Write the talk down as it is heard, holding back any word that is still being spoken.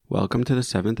Welcome to the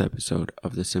 7th episode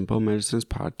of the Simple Medicines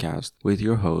podcast with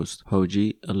your host,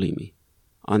 Hoji Alimi.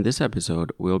 On this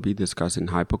episode, we'll be discussing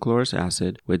hypochlorous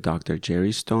acid with Dr. Jerry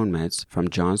Stonemetz from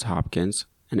Johns Hopkins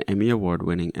and Emmy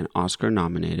Award-winning and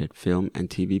Oscar-nominated film and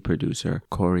TV producer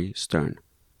Corey Stern.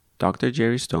 Dr.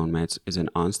 Jerry Stonemetz is an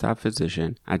on-staff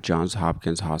physician at Johns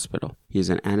Hopkins Hospital. He is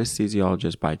an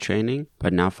anesthesiologist by training,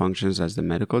 but now functions as the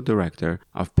medical director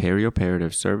of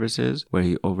perioperative services, where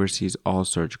he oversees all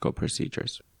surgical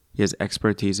procedures. He has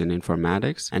expertise in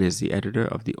informatics and is the editor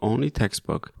of the only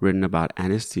textbook written about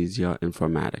anesthesia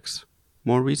informatics.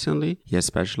 More recently, he has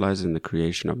specialized in the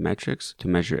creation of metrics to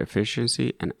measure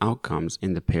efficiency and outcomes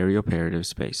in the perioperative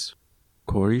space.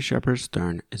 Corey Shepard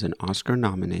Stern is an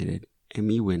Oscar-nominated,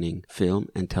 Emmy-winning film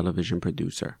and television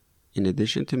producer. In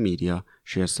addition to media,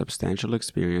 she has substantial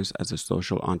experience as a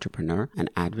social entrepreneur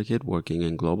and advocate working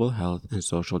in global health and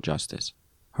social justice.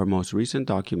 Her most recent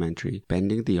documentary,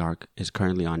 Bending the Arc, is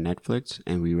currently on Netflix,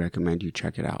 and we recommend you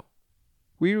check it out.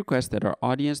 We request that our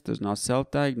audience does not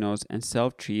self-diagnose and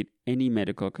self-treat any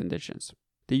medical conditions.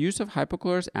 The use of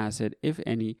hypochlorous acid, if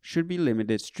any, should be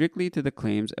limited strictly to the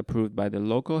claims approved by the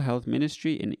local health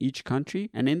ministry in each country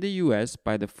and in the U.S.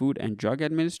 by the Food and Drug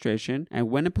Administration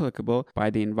and, when applicable, by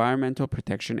the Environmental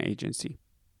Protection Agency.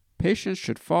 Patients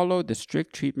should follow the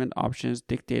strict treatment options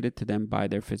dictated to them by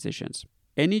their physicians.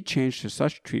 Any change to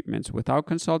such treatments without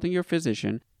consulting your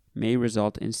physician may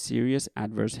result in serious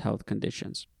adverse health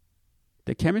conditions.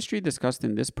 The chemistry discussed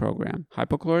in this program,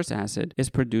 hypochlorous acid, is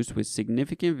produced with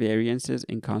significant variances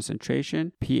in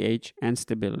concentration, pH, and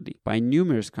stability by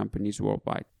numerous companies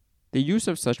worldwide. The use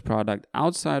of such product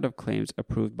outside of claims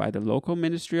approved by the local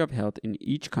Ministry of Health in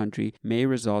each country may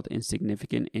result in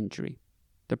significant injury.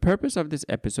 The purpose of this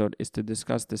episode is to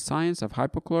discuss the science of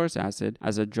hypochlorous acid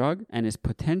as a drug and its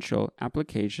potential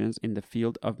applications in the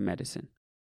field of medicine.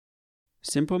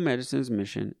 Simple Medicine's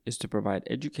mission is to provide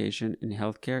education in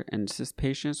healthcare and assist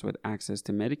patients with access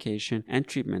to medication and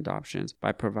treatment options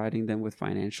by providing them with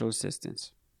financial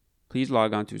assistance. Please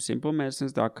log on to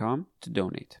simplemedicines.com to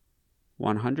donate.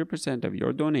 100% of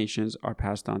your donations are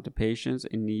passed on to patients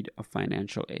in need of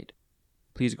financial aid.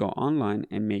 Please go online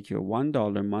and make your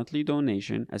 $1 monthly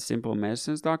donation at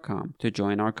simplemedicines.com to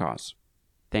join our cause.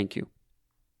 Thank you.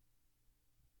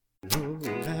 No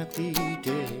happy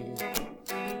day.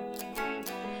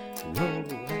 No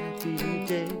happy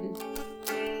day.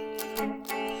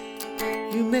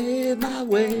 You made my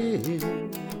way.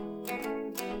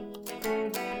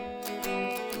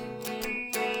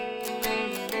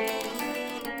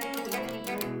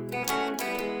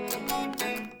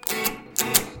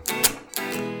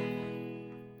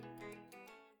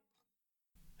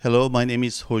 Hello, my name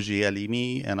is Hoji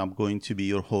Alimi, and I'm going to be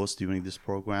your host during this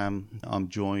program. I'm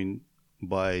joined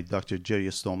by Dr. Jerry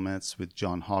Stonemetz with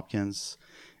Johns Hopkins,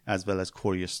 as well as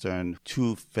Corey Stern,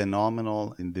 two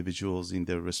phenomenal individuals in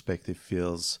their respective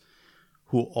fields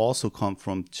who also come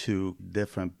from two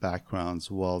different backgrounds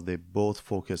while they both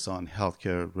focus on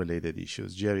healthcare-related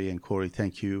issues. Jerry and Corey,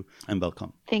 thank you and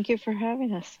welcome. Thank you for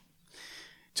having us.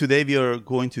 Today we are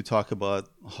going to talk about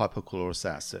hypochlorous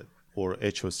acid, or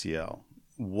HOCl.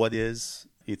 What is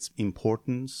its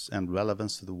importance and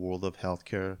relevance to the world of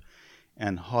healthcare,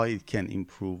 and how it can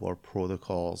improve our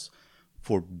protocols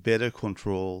for better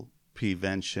control,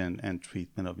 prevention, and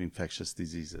treatment of infectious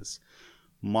diseases.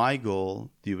 My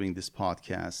goal during this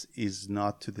podcast is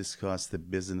not to discuss the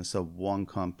business of one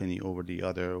company over the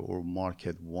other or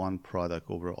market one product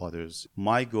over others.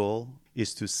 My goal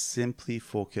is to simply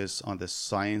focus on the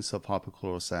science of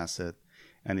hypochlorous acid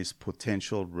and its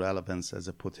potential relevance as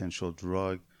a potential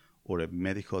drug or a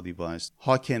medical device.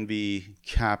 How can we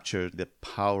capture the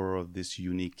power of this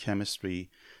unique chemistry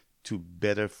to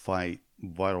better fight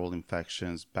viral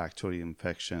infections, bacterial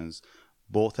infections,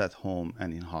 both at home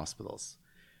and in hospitals?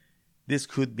 This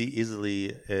could be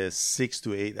easily a 6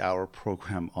 to 8 hour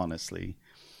program, honestly.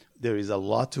 There is a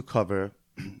lot to cover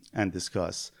and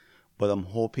discuss, but I'm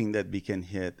hoping that we can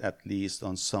hit at least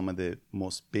on some of the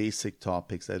most basic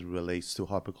topics that relates to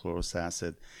hypochlorous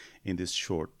acid in this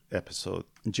short episode.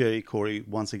 Jerry, Corey,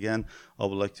 once again, I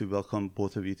would like to welcome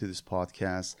both of you to this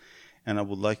podcast, and I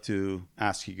would like to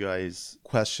ask you guys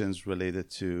questions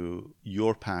related to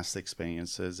your past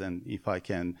experiences. And if I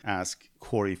can ask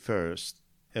Corey first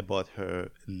about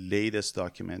her latest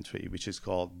documentary, which is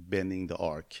called Bending the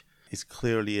Arc. It's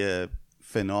clearly a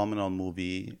phenomenal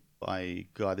movie. I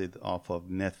got it off of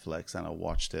Netflix and I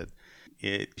watched it.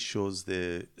 It shows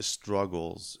the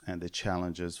struggles and the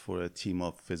challenges for a team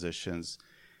of physicians,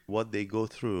 what they go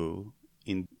through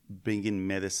in bringing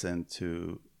medicine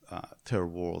to third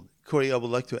world. Corey, I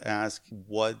would like to ask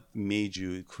what made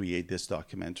you create this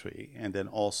documentary? And then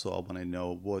also I want to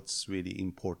know what's really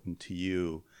important to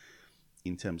you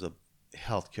in terms of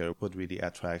healthcare, what really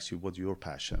attracts you, what you're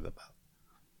passionate about.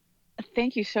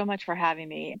 Thank you so much for having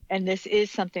me. And this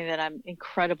is something that I'm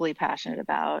incredibly passionate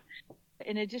about.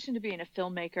 In addition to being a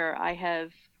filmmaker, I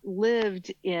have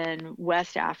lived in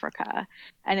West Africa.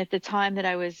 And at the time that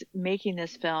I was making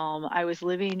this film, I was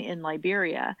living in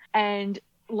Liberia. And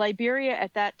Liberia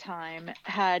at that time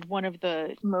had one of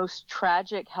the most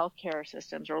tragic healthcare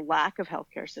systems, or lack of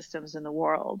healthcare systems, in the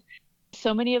world.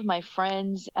 So many of my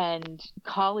friends and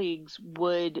colleagues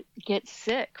would get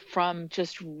sick from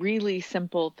just really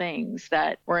simple things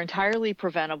that were entirely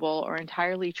preventable or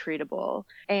entirely treatable.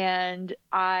 And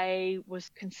I was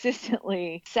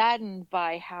consistently saddened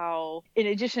by how, in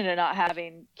addition to not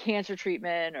having cancer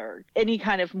treatment or any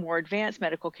kind of more advanced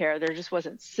medical care, there just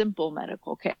wasn't simple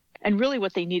medical care. And really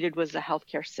what they needed was a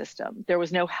healthcare system. There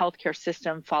was no healthcare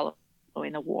system following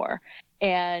the war.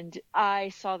 And I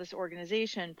saw this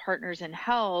organization, Partners in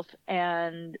Health,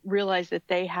 and realized that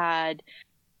they had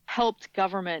helped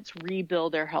governments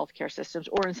rebuild their healthcare systems,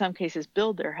 or in some cases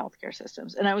build their healthcare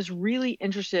systems. And I was really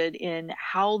interested in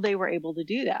how they were able to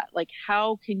do that. Like,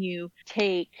 how can you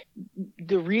take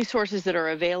the resources that are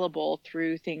available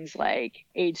through things like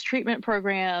AIDS treatment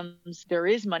programs? There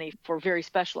is money for very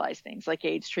specialized things like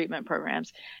AIDS treatment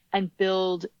programs, and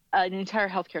build an entire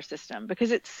healthcare system,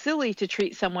 because it's silly to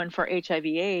treat someone for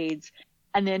HIV/AIDS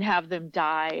and then have them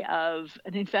die of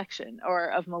an infection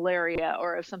or of malaria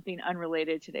or of something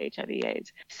unrelated to the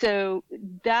HIV/AIDS. So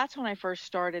that's when I first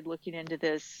started looking into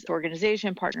this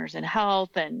organization, Partners in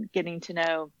Health, and getting to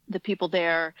know the people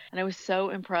there. And I was so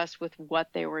impressed with what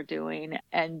they were doing.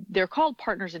 And they're called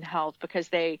Partners in Health because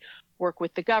they work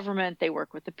with the government, they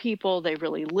work with the people, they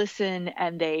really listen,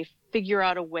 and they figure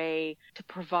out a way to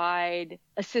provide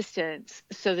assistance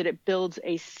so that it builds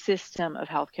a system of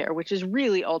healthcare, which is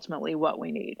really ultimately what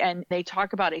we need. And they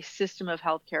talk about a system of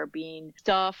healthcare being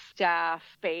stuff, staff,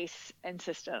 space, and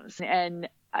systems. And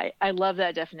I love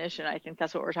that definition. I think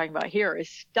that's what we're talking about here is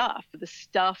stuff, the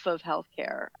stuff of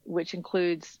healthcare, which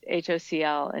includes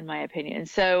HOCL, in my opinion.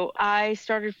 So I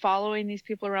started following these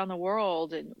people around the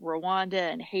world in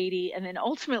Rwanda and Haiti, and then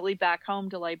ultimately back home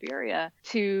to Liberia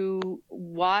to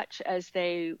watch as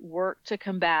they work to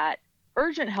combat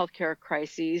urgent healthcare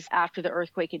crises after the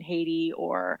earthquake in Haiti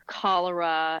or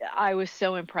cholera. I was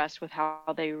so impressed with how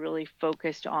they really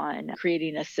focused on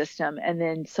creating a system and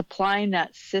then supplying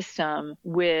that system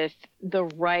with the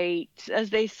right, as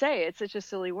they say, it's such a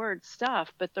silly word,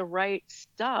 stuff, but the right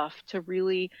stuff to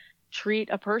really treat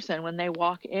a person when they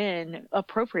walk in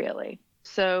appropriately.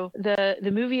 So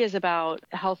the movie is about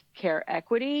healthcare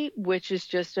equity, which is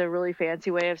just a really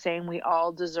fancy way of saying we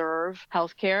all deserve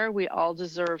healthcare. We all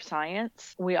deserve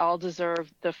science. We all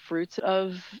deserve the fruits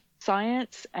of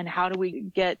science. And how do we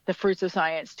get the fruits of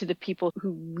science to the people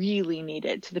who really need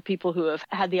it, to the people who have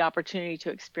had the opportunity to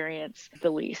experience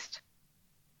the least?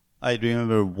 I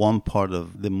remember one part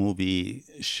of the movie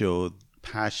showed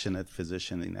passionate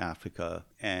physician in Africa,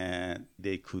 and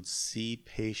they could see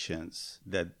patients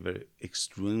that were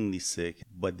extremely sick,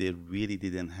 but they really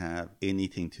didn't have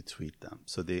anything to treat them.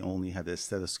 So they only had a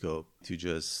stethoscope to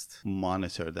just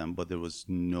monitor them, but there was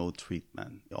no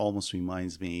treatment. It almost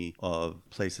reminds me of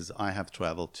places I have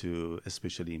traveled to,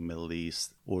 especially in Middle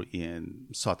East or in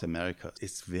South America.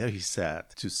 It's very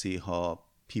sad to see how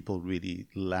people really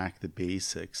lack the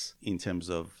basics in terms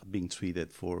of being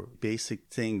treated for basic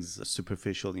things,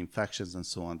 superficial infections and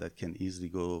so on that can easily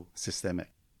go systemic.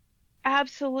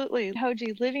 Absolutely.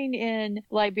 Hoji, living in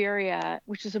Liberia,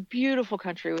 which is a beautiful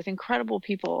country with incredible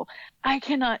people, I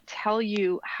cannot tell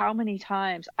you how many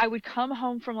times I would come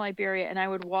home from Liberia and I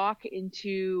would walk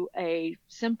into a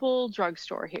simple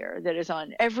drugstore here that is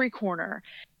on every corner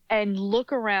and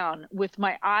look around with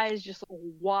my eyes just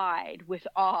wide with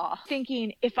awe,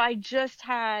 thinking if I just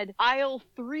had aisle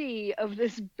 3 of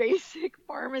this basic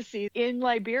pharmacy in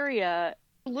Liberia,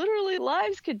 literally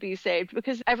lives could be saved,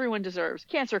 because everyone deserves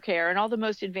cancer care and all the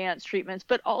most advanced treatments,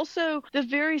 but also the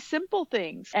very simple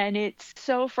things. And it's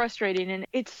so frustrating and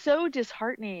it's so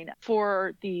disheartening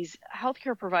for these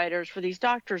healthcare providers, for these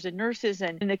doctors and nurses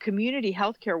and the community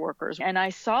healthcare workers. And I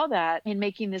saw that in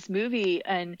making this movie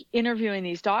and interviewing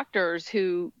these doctors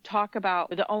who talk about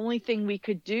the only thing we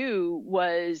could do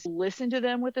was listen to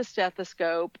them with a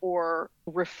stethoscope or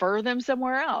refer them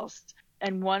somewhere else.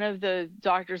 And one of the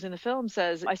doctors in the film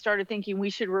says, I started thinking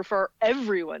we should refer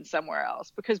everyone somewhere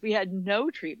else because we had no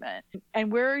treatment.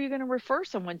 And where are you going to refer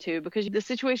someone to? Because the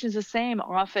situation is the same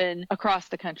often across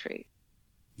the country.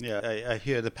 Yeah, I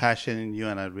hear the passion in you,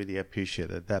 and I really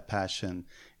appreciate it. That passion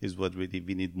is what really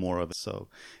we need more of. So,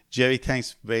 Jerry,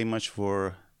 thanks very much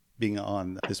for being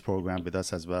on this program with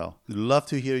us as well. Love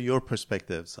to hear your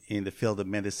perspectives in the field of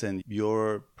medicine.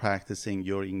 You're practicing,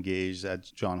 you're engaged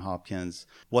at Johns Hopkins.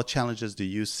 What challenges do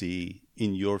you see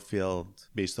in your field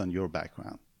based on your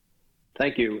background?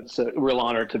 Thank you. It's a real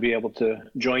honor to be able to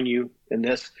join you in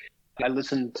this. I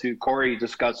listened to Corey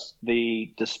discuss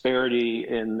the disparity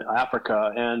in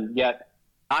Africa, and yet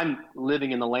I'm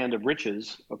living in the land of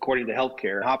riches, according to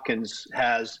healthcare. Hopkins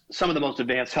has some of the most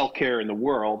advanced healthcare in the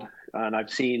world, and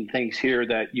I've seen things here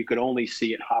that you could only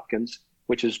see at Hopkins,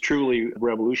 which is truly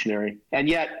revolutionary. And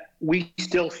yet we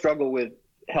still struggle with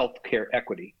healthcare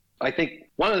equity. I think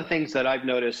one of the things that I've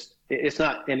noticed, it's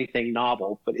not anything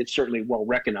novel, but it's certainly well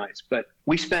recognized, but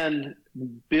we spend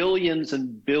billions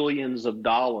and billions of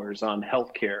dollars on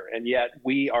healthcare, and yet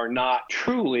we are not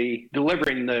truly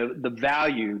delivering the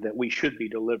value that we should be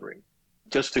delivering.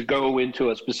 Just to go into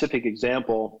a specific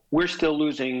example, we're still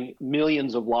losing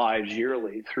millions of lives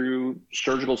yearly through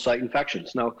surgical site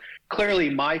infections. Now, clearly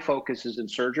my focus is in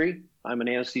surgery. I'm an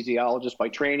anesthesiologist by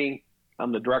training.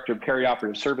 I'm the director of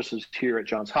perioperative services here at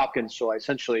Johns Hopkins, so I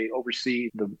essentially oversee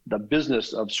the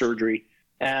business of surgery.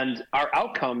 And our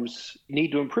outcomes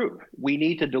need to improve. We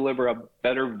need to deliver a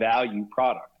better value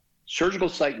product. Surgical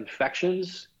site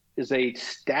infections is a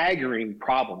staggering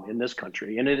problem in this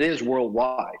country, and it is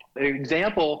worldwide. An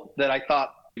example that I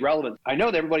thought relevant, I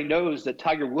know that everybody knows that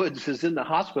Tiger Woods is in the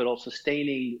hospital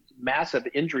sustaining massive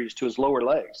injuries to his lower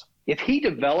legs. If he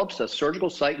develops a surgical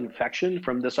site infection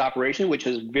from this operation, which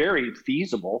is very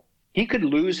feasible, he could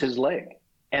lose his leg.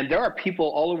 And there are people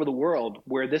all over the world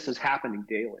where this is happening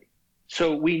daily.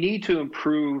 So we need to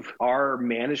improve our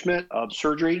management of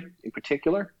surgery in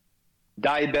particular.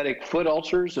 Diabetic foot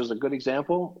ulcers is a good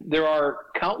example. There are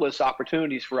countless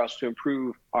opportunities for us to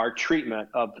improve our treatment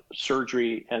of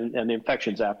surgery and the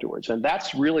infections afterwards. And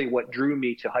that's really what drew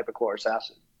me to hypochlorous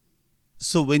acid.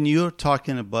 So when you're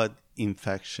talking about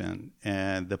infection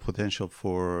and the potential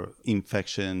for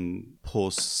infection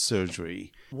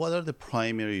post-surgery, what are the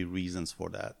primary reasons for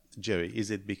that, Jerry?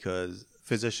 Is it because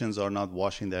physicians are not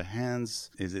washing their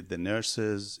hands? Is it the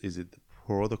nurses? Is it the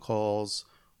protocols?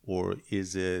 Or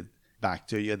is it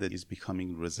bacteria that is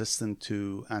becoming resistant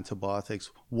to antibiotics?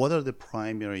 What are the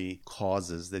primary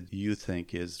causes that you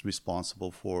think is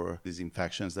responsible for these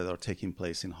infections that are taking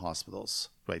place in hospitals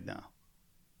right now?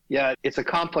 Yeah, it's a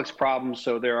complex problem,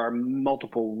 so there are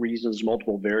multiple reasons,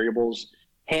 multiple variables.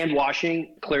 Hand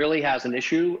washing clearly has an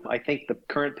issue. I think the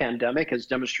current pandemic has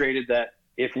demonstrated that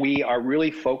if we are really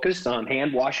focused on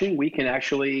hand washing, we can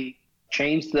actually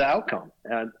change the outcome.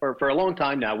 For a long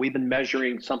time now, we've been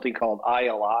measuring something called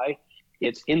ILI.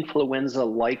 It's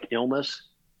influenza-like illness,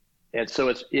 and so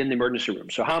it's in the emergency room.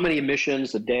 So how many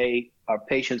admissions a day are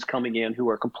patients coming in who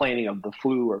are complaining of the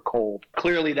flu or cold?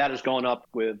 Clearly that has gone up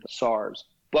with SARS.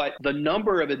 But the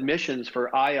number of admissions for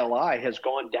ILI has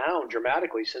gone down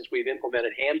dramatically since we've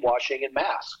implemented hand washing and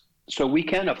masks. So we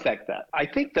can affect that. I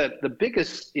think that the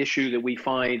biggest issue that we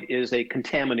find is a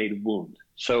contaminated wound.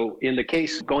 So in the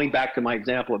case, going back to my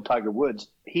example of Tiger Woods,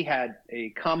 he had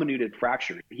a comminuted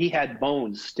fracture. He had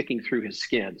bones sticking through his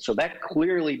skin. So that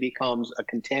clearly becomes a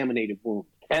contaminated wound.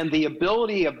 And the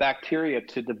ability of bacteria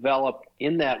to develop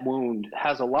in that wound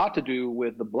has a lot to do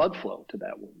with the blood flow to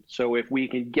that wound. So if we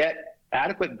can get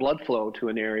adequate blood flow to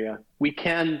an area, we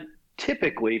can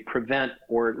typically prevent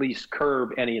or at least curb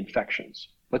any infections.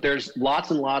 But there's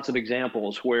lots and lots of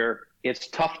examples where it's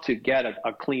tough to get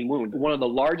a clean wound. One of the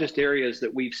largest areas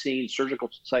that we've seen surgical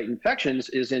site infections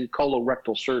is in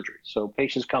colorectal surgery. So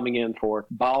patients coming in for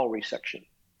bowel resection.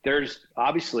 There's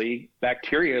obviously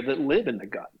bacteria that live in the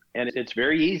gut. And it's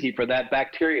very easy for that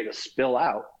bacteria to spill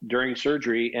out during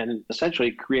surgery and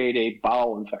essentially create a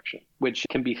bowel infection, which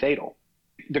can be fatal.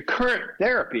 The current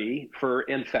therapy for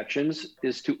infections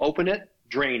is to open it,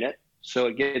 drain it, so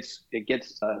it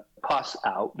gets pus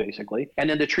out, basically, and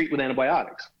then to treat with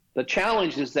antibiotics. The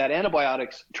challenge is that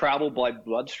antibiotics travel by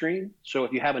bloodstream. So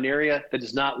if you have an area that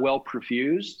is not well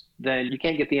perfused, then you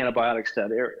can't get the antibiotics to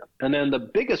that area. And then the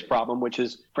biggest problem, which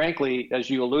is, frankly, as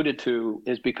you alluded to,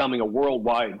 is becoming a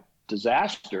worldwide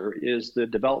disaster, is the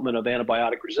development of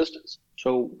antibiotic resistance.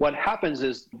 So what happens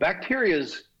is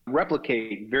bacteria's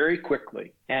replicate very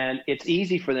quickly, and it's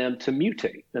easy for them to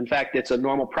mutate. In fact, it's a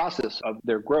normal process of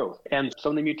their growth. And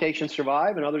some of the mutations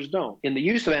survive and others don't. In the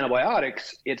use of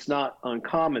antibiotics, it's not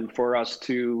uncommon for us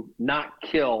to not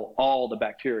kill all the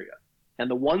bacteria.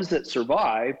 And the ones that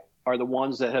survive are the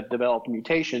ones that have developed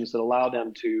mutations that allow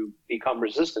them to become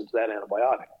resistant to that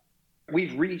antibiotic.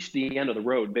 we've reached the end of the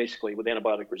road basically with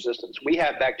antibiotic resistance. We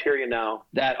have bacteria now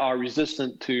that are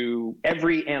resistant to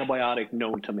every antibiotic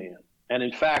known to man. And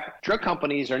in fact, drug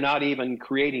companies are not even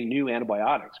creating new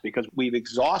antibiotics because we've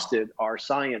exhausted our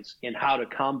science in how to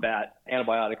combat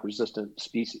antibiotic resistant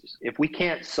species. If we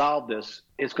can't solve this,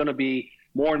 it's going to be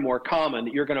more and more common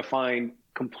that you're going to find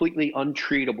completely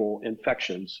untreatable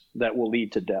infections that will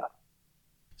lead to death.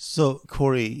 So,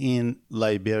 Corey, in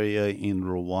Liberia, in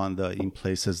Rwanda, in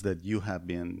places that you have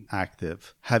been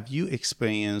active, have you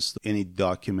experienced any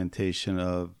documentation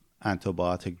of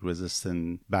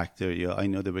antibiotic-resistant bacteria? I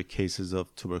know there were cases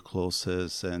of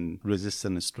tuberculosis and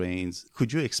resistant strains.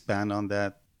 Could you expand on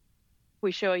that?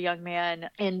 We show a young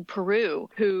man in Peru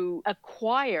who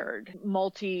acquired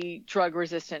multi-drug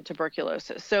resistant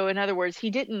tuberculosis. So in other words,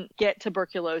 he didn't get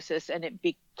tuberculosis and it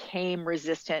became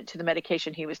resistant to the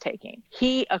medication he was taking.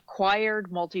 He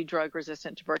acquired multi-drug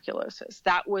resistant tuberculosis.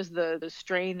 That was the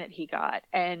strain that he got.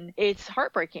 And it's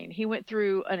heartbreaking. He went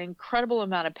through an incredible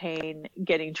amount of pain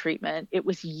getting treatment. It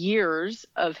was years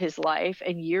of his life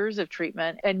and years of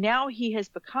treatment. And now he has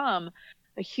become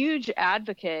a huge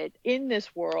advocate in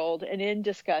this world and in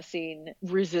discussing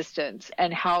resistance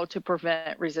and how to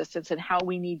prevent resistance and how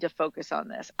we need to focus on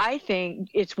this. I think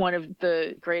it's one of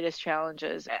the greatest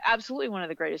challenges, absolutely one of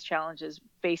the greatest challenges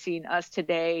facing us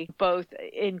today, both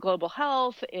in global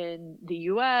health, in the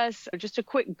US. Just a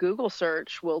quick Google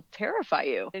search will terrify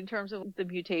you in terms of the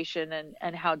mutation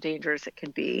and how dangerous it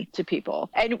can be to people.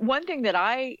 And one thing that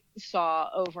I saw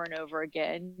over and over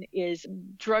again is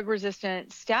drug-resistant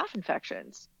staph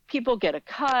infections. People get a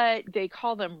cut, they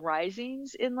call them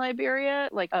risings in Liberia,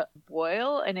 like a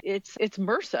boil, and it's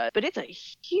MRSA, but it's a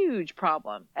huge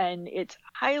problem and it's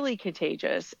highly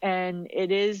contagious and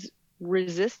it is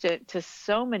resistant to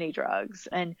so many drugs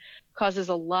and causes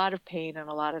a lot of pain and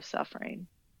a lot of suffering.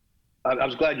 I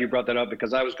was glad you brought that up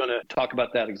because I was going to talk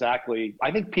about that exactly. I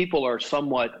think people are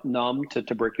somewhat numb to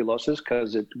tuberculosis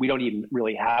because we don't even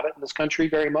really have it in this country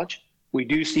very much. We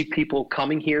do see people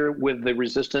coming here with the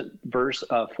resistant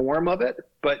form of it,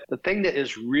 but the thing that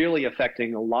is really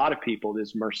affecting a lot of people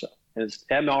is MRSA. And it's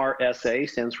MRSA,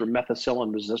 stands for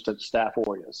methicillin-resistant Staph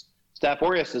aureus. Staph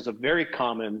aureus is a very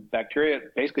common bacteria.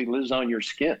 It basically lives on your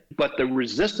skin, but the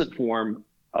resistant form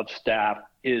of staph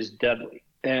is deadly.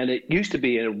 And it used to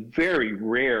be a very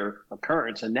rare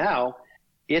occurrence, and now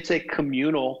it's a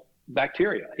communal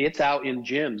bacteria. It's out in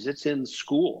gyms, it's in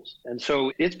schools. And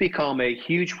so it's become a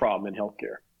huge problem in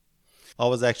healthcare. I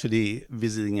was actually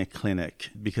visiting a clinic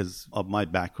because of my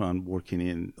background working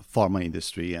in pharma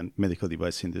industry and medical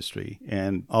device industry.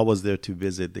 And I was there to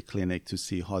visit the clinic to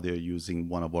see how they're using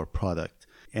one of our products.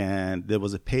 And there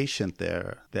was a patient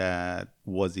there that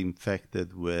was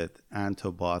infected with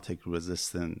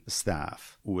antibiotic-resistant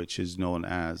staph, which is known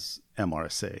as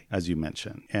MRSA, as you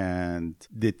mentioned. And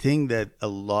the thing that a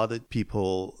lot of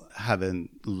people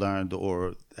haven't learned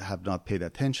or have not paid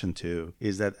attention to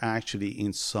is that actually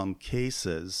in some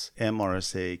cases,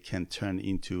 MRSA can turn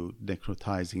into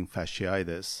necrotizing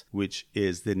fasciitis, which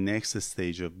is the next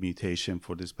stage of mutation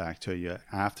for this bacteria.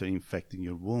 After infecting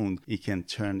your wound, it can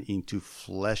turn into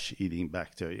flesh-eating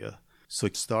bacteria. So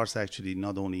it starts actually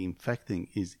not only infecting,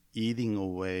 is eating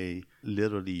away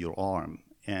literally your arm.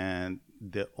 And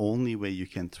the only way you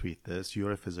can treat this,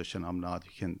 you're a physician, I'm not,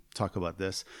 you can talk about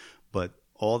this, but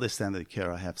all the standard care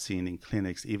I have seen in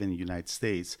clinics, even in the United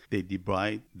States, they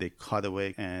debride, they cut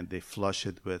away, and they flush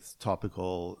it with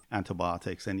topical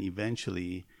antibiotics. And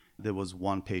eventually, there was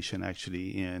one patient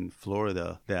actually in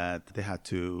Florida that they had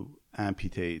to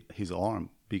amputate his arm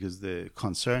because the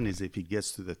concern is if he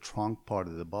gets to the trunk part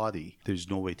of the body, there's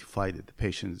no way to fight it. The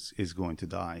patient is going to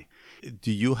die.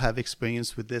 Do you have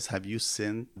experience with this? Have you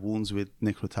seen wounds with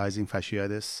necrotizing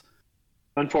fasciitis?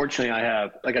 Unfortunately, I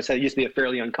have. Like I said, it used to be a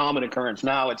fairly uncommon occurrence.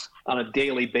 Now it's on a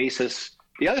daily basis.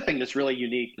 The other thing that's really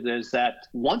unique is that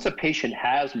once a patient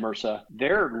has MRSA,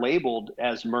 they're labeled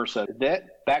as MRSA.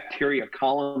 That bacteria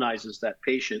colonizes that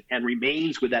patient and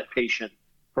remains with that patient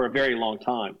for a very long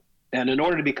time. And in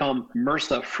order to become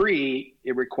MRSA-free,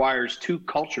 it requires 2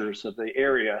 cultures of the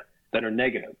area that are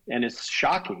negative. And it's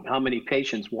shocking how many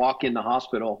patients walk in the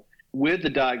hospital with the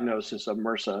diagnosis of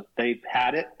MRSA. They've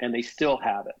had it and they still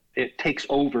have it. It takes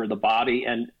over the body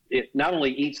and it not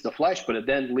only eats the flesh, but it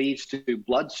then leads to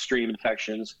bloodstream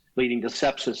infections leading to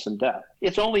sepsis and death.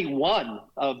 It's only one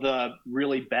of the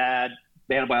really bad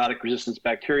antibiotic resistance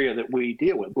bacteria that we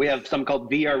deal with. We have something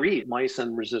called VRE,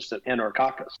 mycin-resistant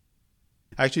enterococcus.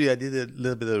 Actually, I did a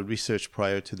little bit of research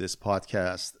prior to this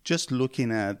podcast, just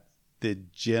looking at the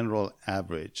general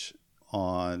average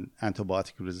on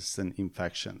antibiotic-resistant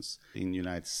infections in the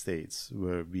United States,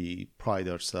 where we pride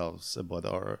ourselves about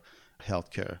our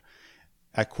healthcare.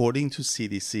 According to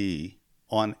CDC,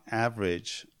 on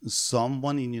average,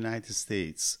 someone in the United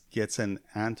States gets an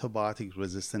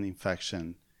antibiotic-resistant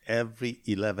infection every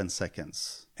 11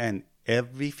 seconds. And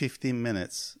every 15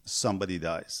 minutes, somebody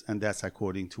dies. And that's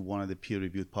according to one of the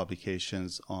peer-reviewed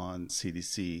publications on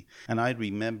CDC. And I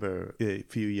remember a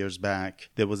few years back,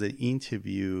 there was an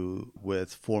interview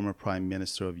with former Prime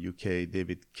Minister of UK,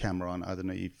 David Cameron. I don't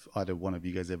know if either one of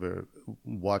you guys ever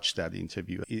watched that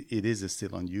interview. It is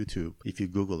still on YouTube if you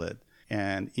Google it.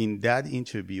 And in that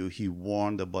interview, he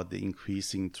warned about the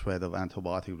increasing threat of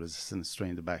antibiotic-resistant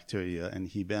strain of bacteria. And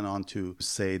he went on to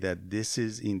say that this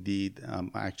is indeed,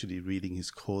 I'm actually reading his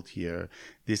quote here,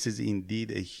 this is indeed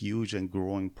a huge and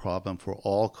growing problem for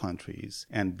all countries.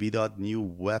 And without new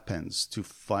weapons to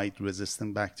fight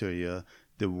resistant bacteria,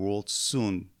 the world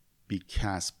soon be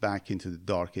cast back into the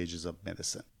dark ages of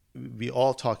medicine. We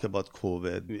all talk about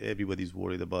COVID. Everybody's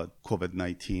worried about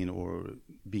COVID-19 or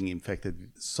being infected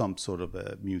with some sort of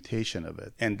a mutation of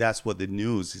it. And that's what the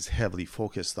news is heavily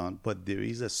focused on. But there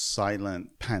is a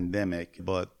silent pandemic,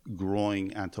 but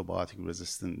growing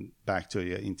antibiotic-resistant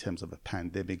bacteria in terms of a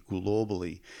pandemic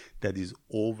globally that is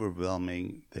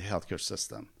overwhelming the healthcare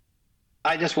system.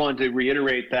 I just wanted to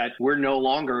reiterate that we're no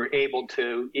longer able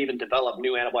to even develop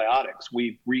new antibiotics.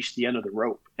 We've reached the end of the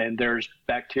rope, and there's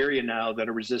bacteria now that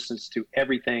are resistant to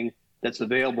everything that's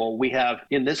available. We have,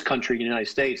 in this country, in the United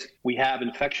States, we have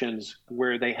infections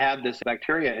where they have this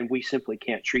bacteria and we simply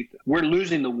can't treat them. We're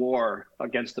losing the war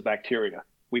against the bacteria.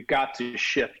 We've got to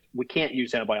shift. We can't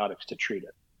use antibiotics to treat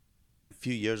it. A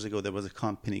few years ago, there was a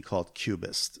company called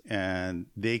Cubist, and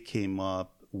they came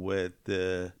up with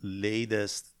the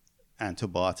latest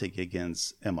antibiotic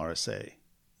against MRSA.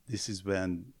 This is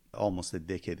when almost a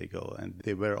decade ago, and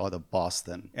they were out of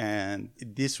Boston. And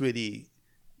this really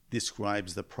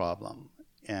describes the problem.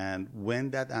 And when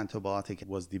that antibiotic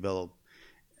was developed,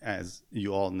 as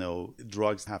you all know,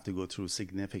 drugs have to go through a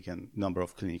significant number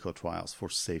of clinical trials for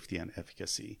safety and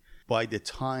efficacy. By the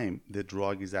time the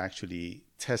drug is actually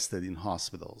tested in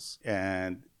hospitals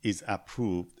and is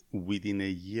approved, within a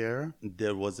year,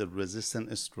 there was a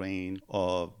resistant strain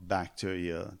of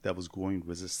bacteria that was growing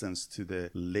resistance to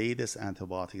the latest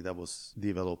antibiotic that was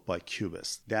developed by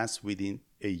Cubist. That's within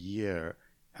a year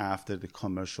after the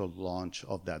commercial launch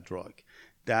of that drug.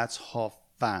 That's how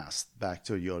fast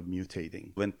bacteria are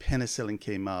mutating. When penicillin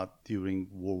came out during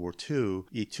World War II,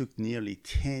 it took nearly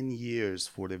 10 years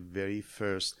for the very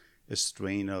first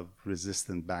strain of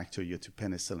resistant bacteria to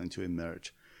penicillin to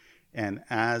emerge. And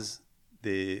as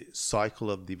the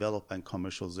cycle of development and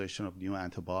commercialization of new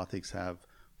antibiotics have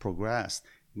progressed,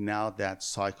 now that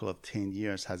cycle of 10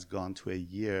 years has gone to a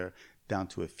year, down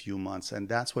to a few months. And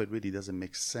that's why it really doesn't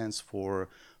make sense for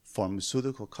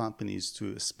pharmaceutical companies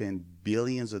to spend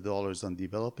billions of dollars on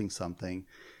developing something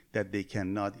that they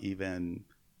cannot even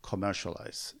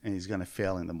commercialize, and is going to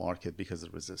fail in the market because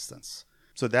of resistance.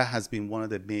 So that has been one of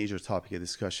the major topics of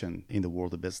discussion in the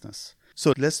world of business.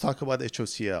 So let's talk about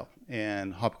HOCl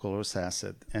and hypochlorous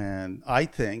acid. And I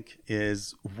think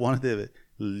is one of the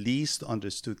least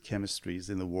understood chemistries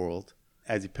in the world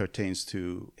as it pertains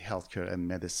to healthcare and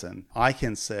medicine. I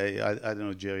can say, I don't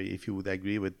know, Jerry, if you would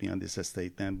agree with me on this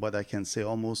statement, but I can say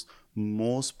almost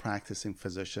most practicing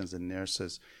physicians and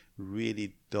nurses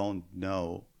really don't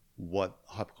know what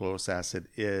hypochlorous acid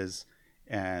is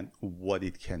and what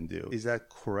it can do. Is that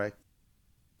correct?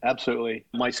 Absolutely.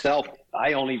 Myself,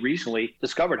 I only recently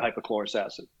discovered hypochlorous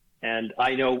acid. And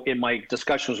I know in my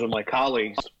discussions with my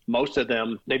colleagues, most of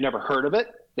them, they've never heard of it.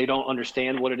 They don't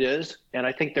understand what it is. And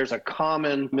I think there's a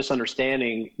common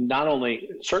misunderstanding, not only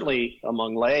certainly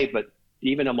among lay, but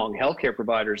even among healthcare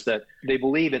providers, that they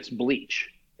believe it's bleach,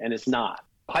 and it's not.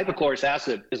 Hypochlorous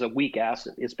acid is a weak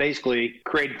acid. It's basically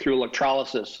created through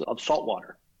electrolysis of salt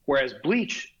water, whereas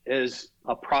bleach is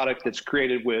a product that's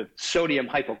created with sodium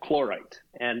hypochlorite.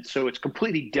 And so it's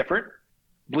completely different.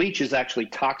 Bleach is actually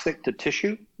toxic to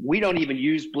tissue. We don't even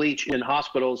use bleach in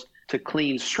hospitals to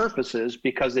clean surfaces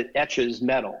because it etches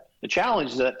metal. The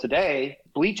challenge is that today,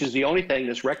 bleach is the only thing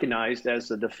that's recognized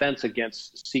as a defense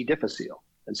against C. difficile.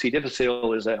 And C.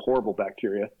 difficile is a horrible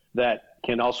bacteria that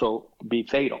can also be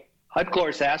fatal.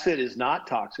 Hypochlorous acid is not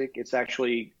toxic. It's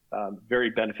actually very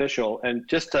beneficial. And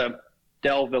just to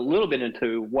delve a little bit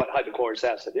into what hypochlorous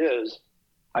acid is,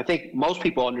 I think most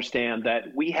people understand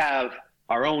that we have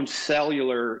our own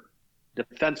cellular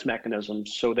defense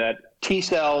mechanisms so that T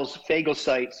cells,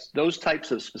 phagocytes, those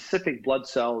types of specific blood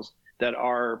cells that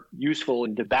are useful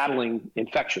in battling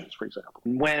infections, for example.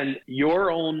 When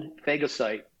your own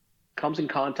phagocyte comes in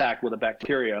contact with a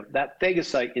bacteria, that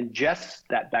phagocyte ingests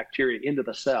that bacteria into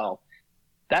the cell.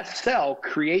 That cell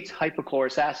creates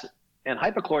hypochlorous acid. And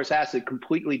hypochlorous acid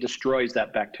completely destroys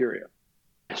that bacteria.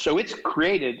 So it's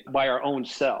created by our own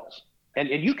cells. And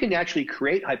you can actually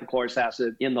create hypochlorous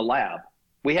acid in the lab.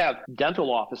 We have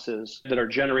dental offices that are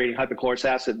generating hypochlorous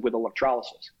acid with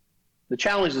electrolysis. The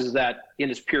challenge is that in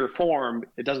its pure form,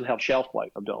 it doesn't have shelf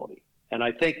life ability. And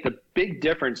I think the big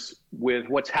difference with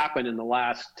what's happened in the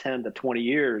last 10 to 20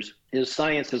 years is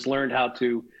science has learned how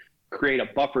to create a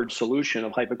buffered solution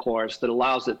of hypochlorous that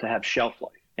allows it to have shelf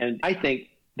life. And I think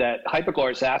that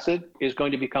hypochlorous acid is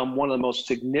going to become one of the most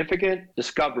significant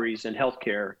discoveries in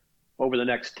healthcare over the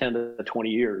next 10 to 20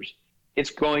 years. It's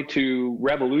going to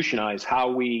revolutionize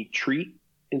how we treat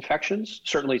infections,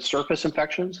 certainly surface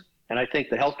infections. And I think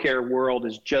the healthcare world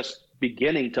is just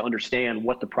beginning to understand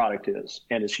what the product is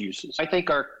and its uses. I think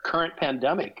our current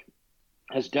pandemic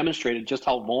has demonstrated just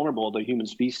how vulnerable the human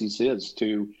species is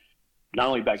to not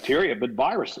only bacteria, but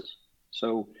viruses.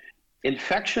 So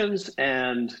infections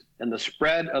and the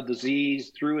spread of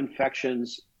disease through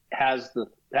infections has the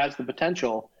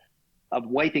potential of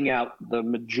wiping out the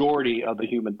majority of the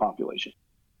human population.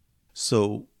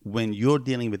 So when you're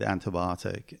dealing with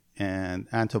antibiotic, and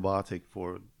antibiotic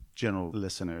for general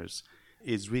listeners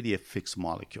is really a fixed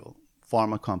molecule.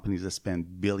 Pharma companies that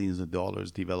spend billions of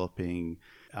dollars developing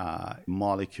a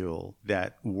molecule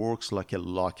that works like a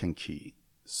lock and key.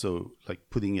 So like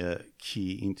putting a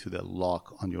key into the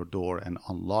lock on your door and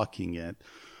unlocking it.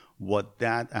 What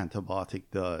that antibiotic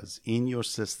does in your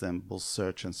system will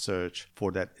search and search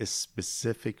for that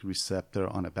specific receptor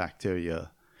on a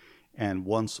bacteria. And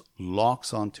once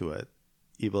locks onto it,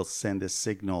 it will send a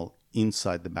signal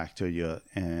inside the bacteria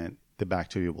and the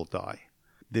bacteria will die.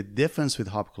 The difference with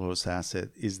hypochlorous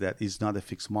acid is that it's not a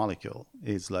fixed molecule.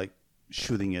 It's like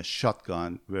shooting a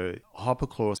shotgun, where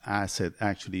hypochlorous acid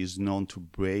actually is known to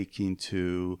break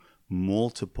into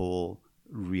multiple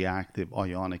reactive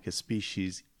ionic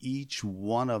species, each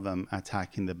one of them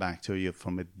attacking the bacteria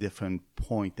from a different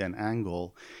point and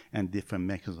angle and different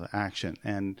mechanism of action.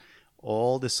 And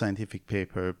all the scientific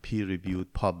paper,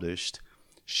 peer-reviewed, published,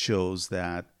 shows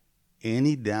that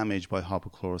any damage by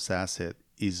hypochlorous acid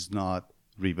is not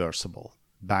reversible.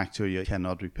 Bacteria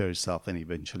cannot repair itself and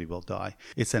eventually will die.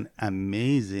 It's an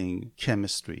amazing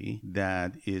chemistry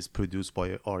that is produced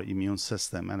by our immune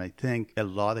system. And I think a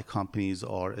lot of companies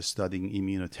are studying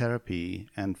immunotherapy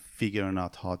and figuring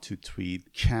out how to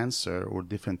treat cancer or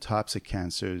different types of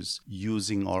cancers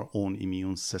using our own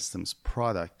immune system's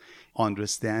product.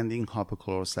 Understanding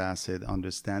hypochlorous acid,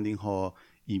 understanding how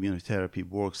immunotherapy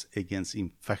works against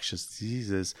infectious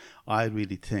diseases, I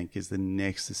really think is the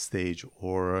next stage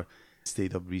or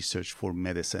state of research for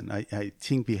medicine. I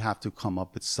think we have to come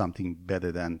up with something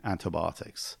better than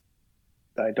antibiotics.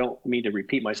 I don't mean to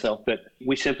repeat myself, but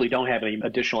we simply don't have any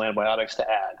additional antibiotics to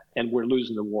add, and we're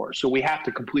losing the war. So we have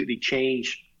to completely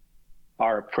change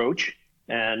our approach,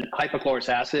 and hypochlorous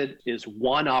acid is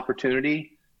one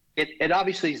opportunity. It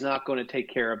obviously is not going to take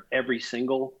care of every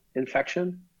single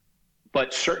infection,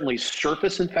 but certainly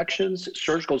surface infections,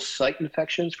 surgical site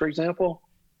infections, for example,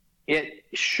 it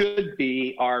should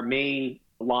be our main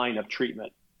line of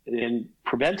treatment in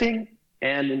preventing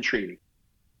and in treating.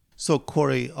 So,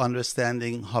 Corey,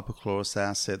 understanding hypochlorous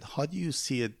acid, how do you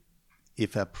see it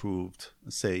if approved,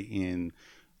 say, in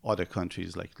other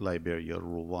countries like Liberia or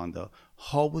Rwanda?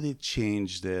 How would it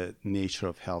change the nature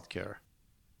of healthcare?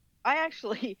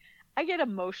 I get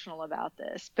emotional about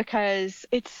this because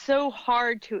it's so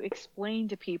hard to explain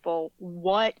to people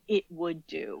what it would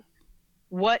do.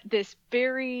 What this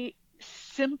very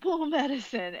simple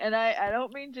medicine, and I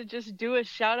don't mean to just do a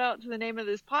shout out to the name of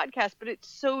this podcast, but it's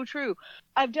so true.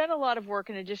 I've done a lot of work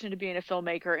in addition to being a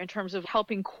filmmaker in terms of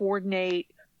helping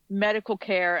coordinate medical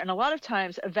care and a lot of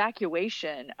times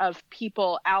evacuation of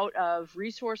people out of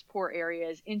resource poor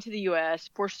areas into the U.S.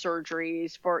 for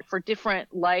surgeries, for different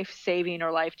life-saving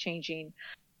or life-changing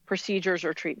procedures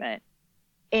or treatment.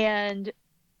 And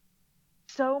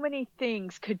so many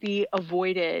things could be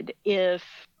avoided if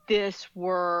this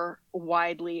were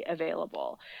widely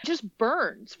available. Just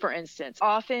burns, for instance.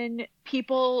 Often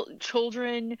people,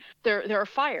 children, there are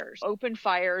fires, open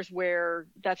fires where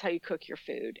that's how you cook your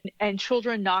food. And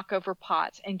children knock over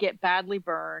pots and get badly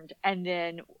burned. And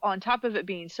then on top of it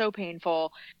being so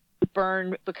painful, the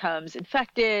burn becomes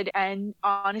infected. And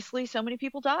honestly, so many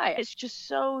people die. It's just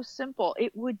so simple.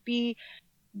 It would be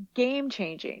game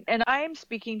changing. And I am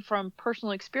speaking from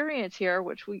personal experience here,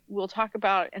 which we will talk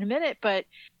about in a minute, but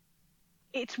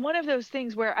it's one of those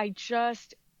things where I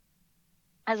just,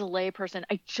 as a layperson,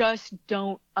 I just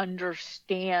don't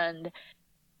understand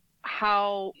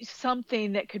how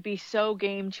something that could be so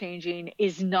game-changing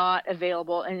is not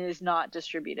available and is not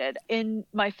distributed. In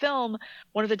my film,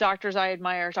 one of the doctors I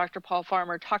admire, Dr. Paul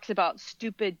Farmer, talks about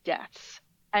stupid deaths.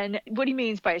 And what he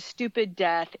means by a stupid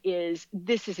death is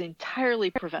this is entirely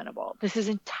preventable. This is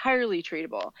entirely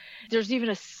treatable. There's even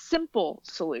a simple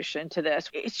solution to this.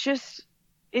 It's just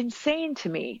insane to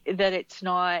me that it's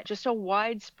not just a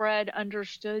widespread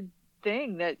understood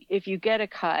thing that if you get a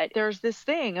cut, there's this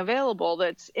thing available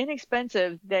that's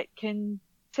inexpensive that can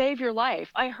save your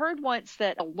life. I heard once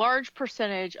that a large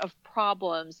percentage of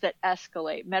problems that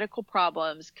escalate, medical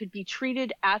problems, could be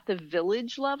treated at the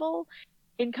village level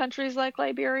in countries like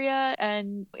Liberia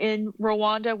and in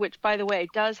Rwanda, which, by the way,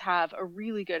 does have a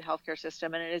really good healthcare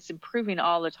system and it's improving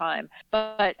all the time.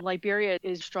 But Liberia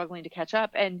is struggling to catch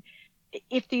up. And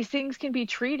if these things can be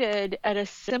treated at a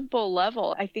simple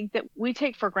level, I think that we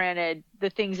take for granted the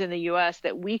things in the U.S.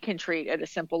 that we can treat at a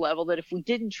simple level, that if we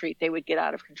didn't treat, they would get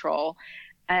out of control.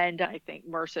 And I think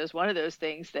MRSA is one of those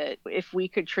things that if we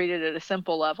could treat it at a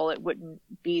simple level, it wouldn't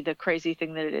be the crazy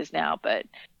thing that it is now. But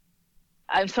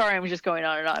I'm sorry, I'm just going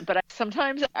on and on. But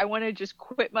sometimes I want to just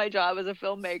quit my job as a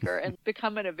filmmaker and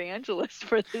become an evangelist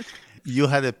for this. You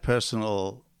had a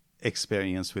personal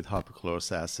experience with hypochlorous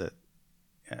acid.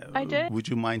 I did. Would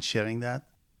you mind sharing that?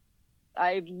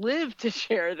 I live to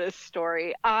share this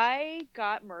story. I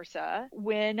got MRSA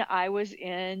when I was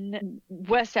in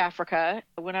West Africa,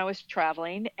 when I was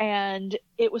traveling, and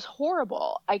it was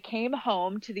horrible. I came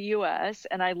home to the U.S.,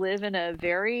 and I live in a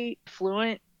very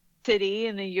affluent city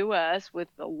in the U.S. with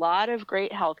a lot of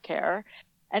great health care.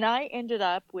 And I ended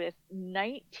up with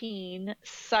 19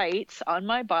 sites on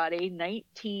my body,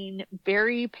 19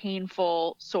 very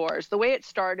painful sores. The way it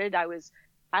started, I was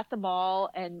at the mall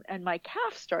and my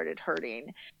calf started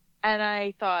hurting. And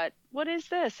I thought, what is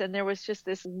this? And there was just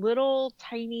this little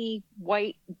tiny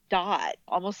white dot,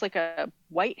 almost like a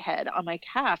whitehead on my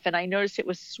calf. And I noticed it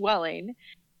was swelling.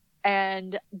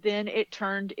 And then it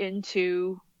turned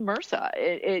into MRSA.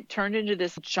 It turned into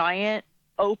this giant,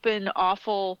 open,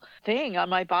 awful thing on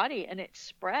my body, and it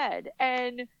spread.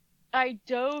 And I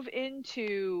dove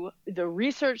into the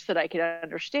research that I could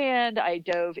understand. I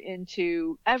dove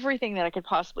into everything that I could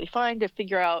possibly find to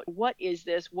figure out, what is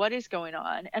this? What is going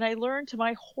on? And I learned, to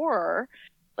my horror,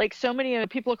 like so many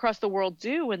people across the world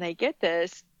do when they get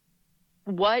this,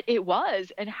 what it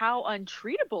was and how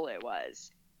untreatable it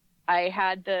was. I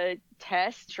had the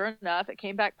test. Sure enough, it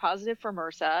came back positive for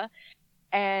MRSA.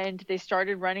 And they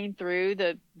started running through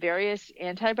the various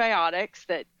antibiotics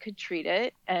that could treat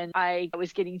it. And I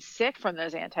was getting sick from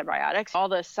those antibiotics, all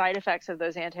the side effects of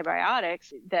those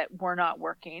antibiotics that were not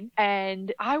working.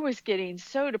 And I was getting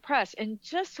so depressed. And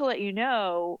just to let you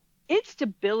know, it's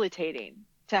debilitating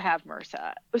to have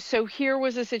MRSA. So here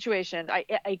was a situation.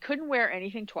 I couldn't wear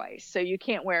anything twice. So you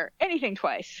can't wear anything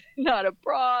twice. Not a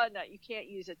bra, you can't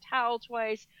use a towel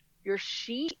twice. Your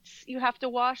sheets, you have to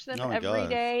wash them every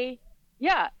day.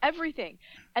 Yeah, everything.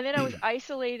 And then I was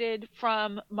isolated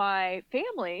from my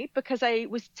family because I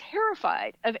was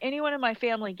terrified of anyone in my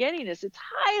family getting this. It's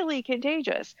highly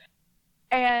contagious.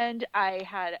 And I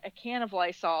had a can of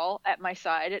Lysol at my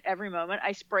side at every moment.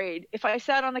 I sprayed. If I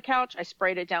sat on the couch, I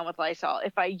sprayed it down with Lysol.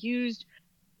 If I used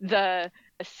the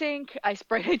sink, I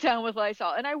sprayed it down with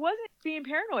Lysol. And I wasn't being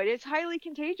paranoid. It's highly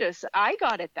contagious. I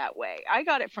got it that way. I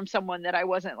got it from someone that I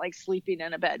wasn't like sleeping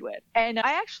in a bed with. And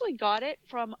I actually got it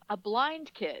from a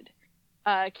blind kid,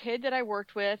 a kid that I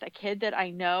worked with, a kid that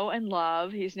I know and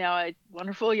love. He's now a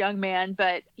wonderful young man,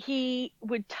 but he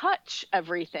would touch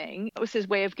everything. It was his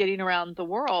way of getting around the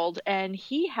world. And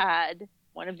he had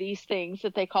one of these things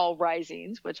that they call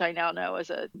Risings, which I now know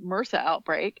is a MRSA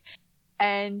outbreak.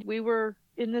 And we were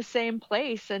in the same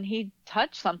place, and he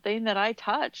touched something that I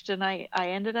touched, and I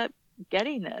ended up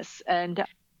getting this. And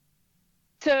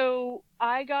so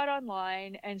I got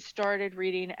online and started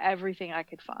reading everything I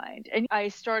could find. And I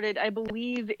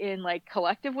believe in like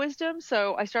collective wisdom.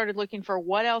 So I started looking for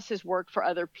what else has worked for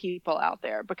other people out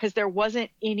there, because there wasn't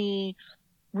any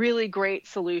really great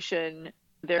solution.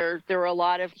 There were a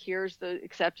lot of, here's the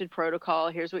accepted protocol,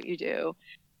 here's what you do.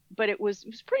 But it was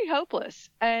pretty hopeless.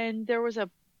 And there was a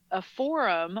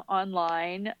forum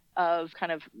online of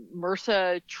kind of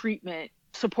MRSA treatment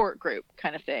support group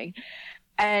kind of thing.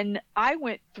 And I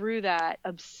went through that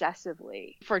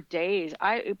obsessively for days.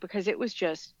 Because it was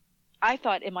just, I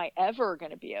thought, am I ever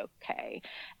going to be okay?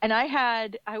 And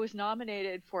I was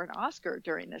nominated for an Oscar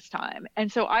during this time.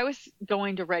 And so I was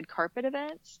going to red carpet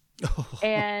events.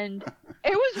 And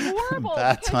it was horrible.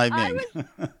 Bad timing.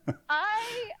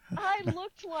 I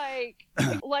looked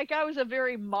like I was a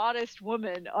very modest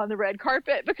woman on the red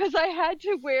carpet because I had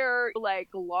to wear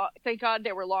thank God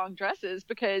they were long dresses,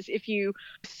 because if you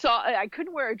saw, I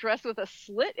couldn't wear a dress with a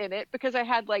slit in it because I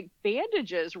had like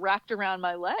bandages wrapped around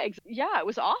my legs. Yeah, it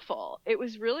was awful. It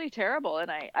was really terrible.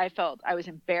 And I felt I was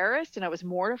embarrassed and I was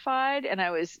mortified, and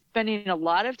I was spending a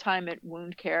lot of time at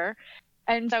wound care.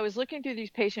 And I was looking through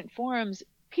these patient forums.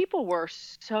 People were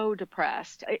so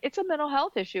depressed. It's a mental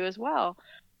health issue as well.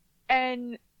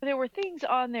 And there were things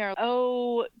on there,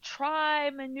 try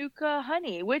Manuka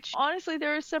honey, which honestly,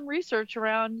 there is some research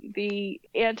around the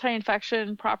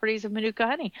anti-infection properties of Manuka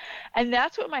honey. And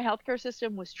that's what my healthcare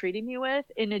system was treating me with,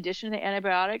 in addition to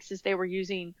antibiotics, is they were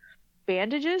using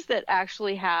bandages that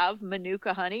actually have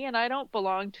Manuka honey. And I don't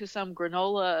belong to some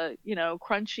granola,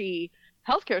 crunchy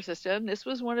healthcare system. This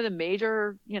was one of the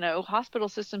major, hospital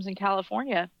systems in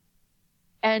California,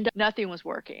 and nothing was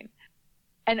working.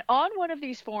 And on one of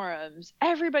these forums,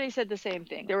 everybody said the same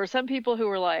thing. There were some people who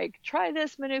were like, try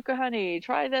this Manuka honey,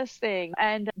 try this thing.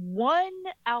 And one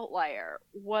outlier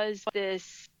was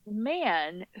this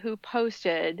man who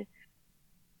posted,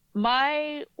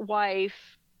 my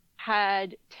wife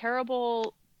had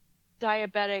terrible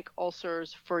diabetic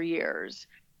ulcers for years,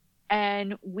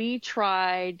 and we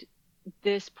tried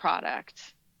this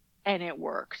product and it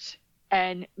worked.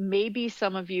 And maybe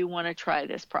some of you want to try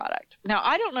this product. Now,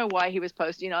 I don't know why he was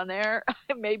posting on there.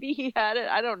 Maybe he had it.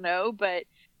 I don't know. But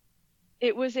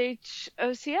it was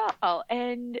HOCl.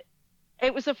 And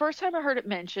it was the first time I heard it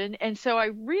mentioned. And so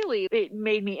it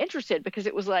made me interested, because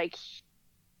it was like,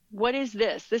 what is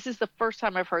this? This is the first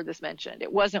time I've heard this mentioned.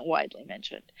 It wasn't widely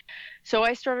mentioned. So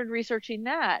I started researching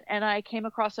that, and I came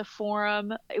across a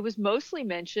forum. It was mostly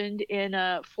mentioned in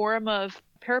a forum of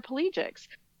paraplegics.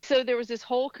 So there was this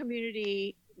whole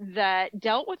community that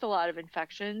dealt with a lot of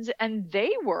infections, and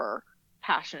they were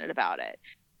passionate about it.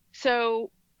 So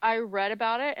I read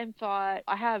about it and thought,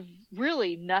 I have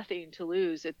really nothing to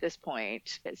lose at this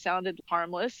point. It sounded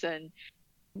harmless, and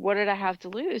what did I have to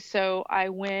lose? So I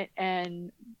went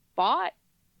and bought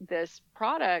this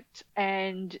product,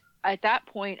 and at that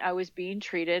point I was being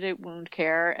treated at wound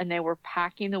care, and they were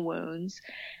packing the wounds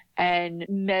and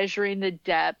measuring the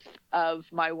depth of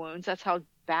my wounds. That's how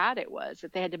bad it was,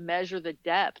 that they had to measure the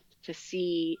depth to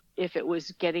see if it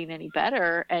was getting any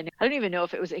better. And I don't even know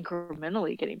if it was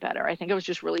incrementally getting better. I think it was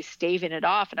just really staving it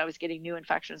off, and I was getting new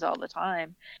infections all the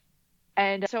time.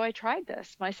 And so I tried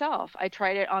this myself. I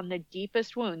tried it on the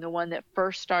deepest wound, the one that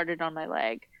first started on my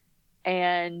leg.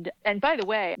 And by the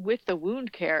way, with the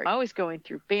wound care, I was going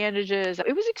through bandages.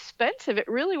 It was expensive. It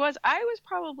really was. I was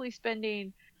probably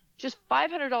spending just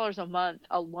 $500 a month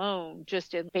alone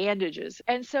just in bandages.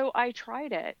 And so I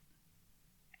tried it.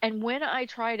 And when I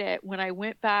tried it, when I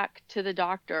went back to the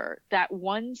doctor, that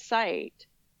one site,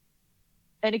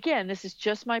 and again, this is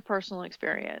just my personal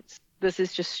experience. This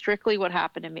is just strictly what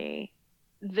happened to me.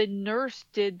 The nurse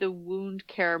did the wound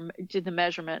care, did the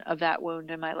measurement of that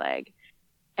wound in my leg.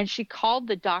 And she called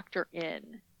the doctor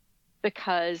in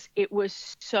because it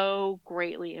was so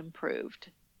greatly improved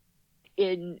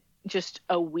in just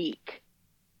a week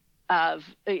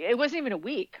it wasn't even a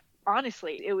week.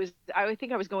 Honestly, I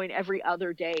think I was going every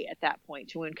other day at that point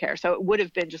to wound care. So it would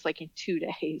have been just like in 2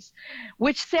 days,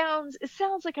 which sounds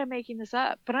like I'm making this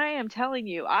up, but I am telling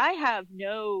you, I have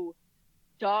no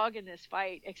dog in this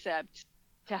fight except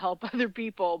to help other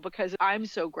people, because I'm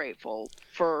so grateful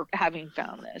for having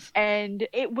found this. And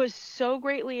it was so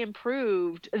greatly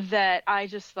improved that I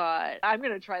just thought, I'm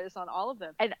going to try this on all of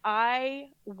them. And I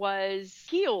was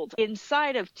healed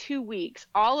inside of 2 weeks.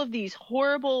 All of these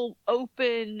horrible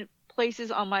open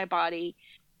places on my body,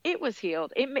 it was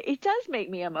healed. It does make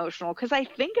me emotional, because I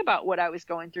think about what I was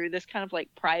going through, this kind of like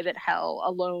private hell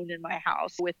alone in my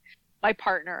house with my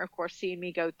partner, of course, seeing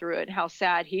me go through it, and how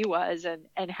sad he was,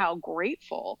 and how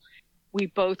grateful we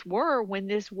both were when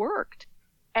this worked.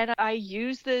 And I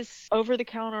used this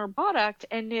over-the-counter product,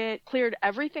 and it cleared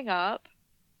everything up.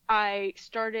 I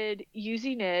started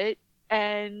using it,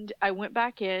 and I went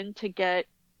back in to get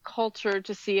cultured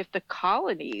to see if the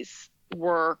colonies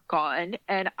were gone,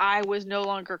 and I was no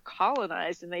longer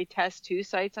colonized. And they test 2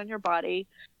 sites on your body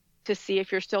to see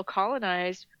if you're still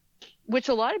colonized, which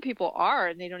a lot of people are,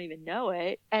 and they don't even know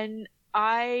it. And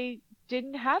I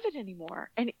didn't have it anymore.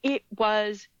 And it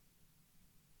was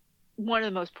one of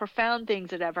the most profound things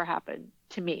that ever happened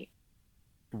to me.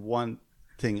 One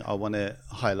thing I want to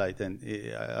highlight, and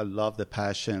I love the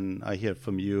passion I hear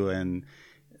from you, and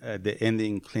the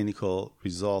ending clinical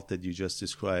result that you just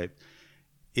described.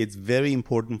 It's very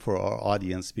important for our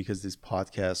audience, because these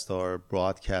podcasts are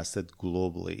broadcasted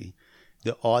globally.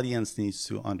 The audience needs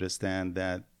to understand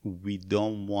that we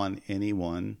don't want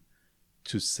anyone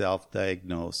to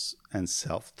self-diagnose and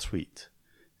self-treat,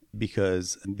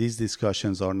 because these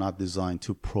discussions are not designed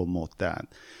to promote that.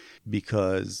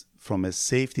 Because from a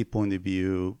safety point of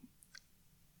view,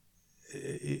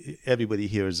 everybody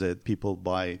hears that people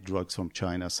buy drugs from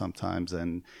China sometimes,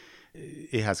 and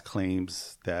it has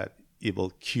claims that it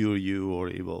will cure you or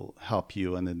it will help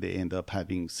you, and then they end up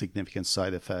having significant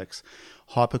side effects.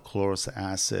 Hypochlorous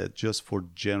acid, just for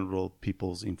general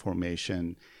people's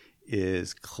information,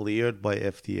 is cleared by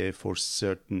FDA for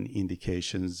certain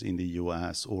indications in the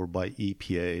US or by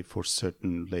EPA for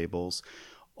certain labels.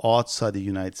 Outside the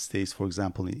United States, for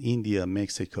example, in India,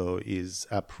 Mexico, is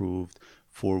approved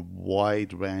for a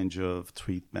wide range of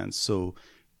treatments. So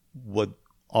what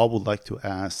I would like to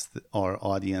ask our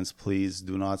audience, please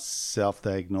do not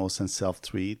self-diagnose and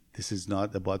self-treat. This is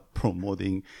not about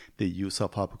promoting the use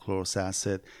of hypochlorous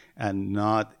acid, and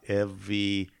not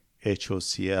every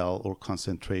HOCl or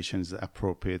concentration is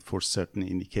appropriate for certain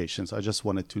indications. I just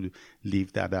wanted to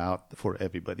leave that out for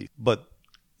everybody. But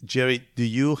Jerry, do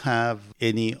you have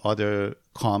any other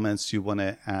comments you want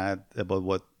to add about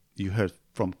what you heard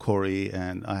from Corey?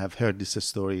 And I have heard this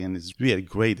story, and it's really a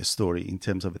great story in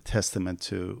terms of a testament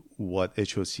to what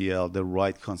HOCl, the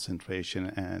right concentration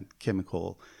and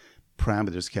chemical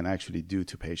parameters, can actually do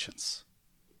to patients.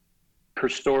 Her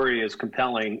story is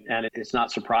compelling, and it's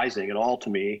not surprising at all to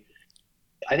me.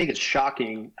 I think it's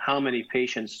shocking how many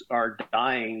patients are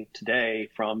dying today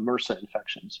from MRSA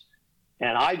infections.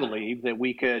 And I believe that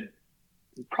we could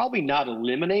probably not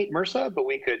eliminate MRSA, but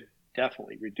we could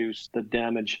definitely reduce the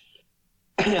damage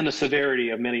and the severity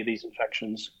of many of these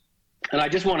infections. And I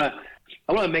want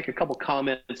to make a couple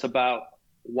comments about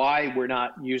why we're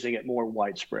not using it more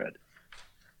widespread.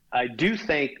 I do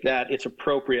think that it's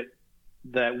appropriate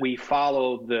that we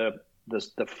follow the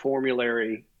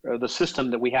formulary or the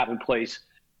system that we have in place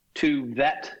to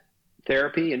vet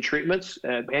therapy and treatments.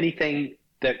 Anything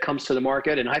that comes to the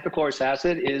market, and hypochlorous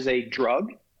acid is a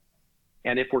drug.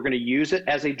 And if we're going to use it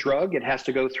as a drug, it has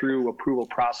to go through approval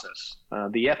process.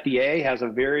 The FDA has a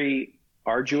very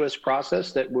arduous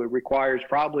process that requires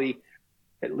probably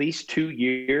at least 2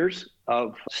 years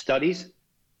of studies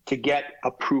to get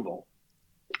approval.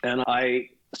 And I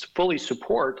fully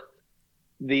support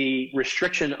the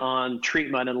restriction on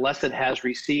treatment unless it has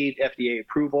received FDA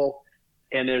approval.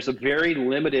 And there's a very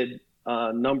limited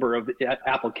number of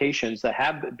applications that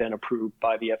have been approved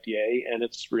by the FDA, and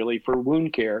it's really for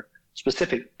wound care,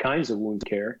 specific kinds of wound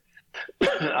care.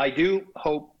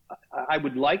 I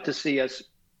would like to see us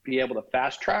be able to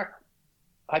fast track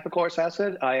hypochlorous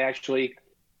acid. I actually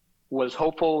was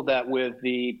hopeful that with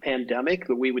the pandemic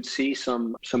that we would see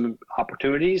some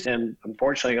opportunities, and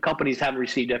unfortunately companies haven't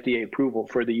received FDA approval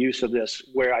for the use of this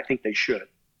where I think they should.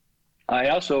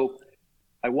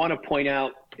 I want to point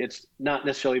out, it's not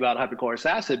necessarily about hypochlorous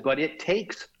acid, but it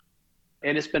takes,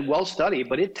 and it's been well studied,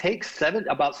 but it takes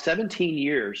about 17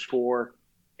 years for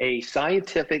a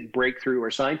scientific breakthrough or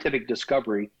scientific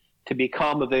discovery to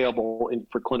become available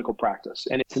for clinical practice.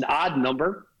 And it's an odd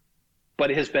number, but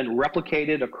it has been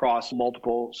replicated across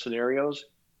multiple scenarios.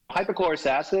 Hypochlorous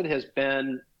acid has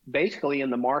been basically in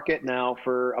the market now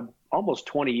for almost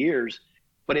 20 years,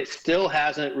 but it still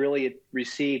hasn't really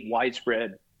received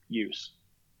widespread use.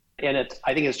 And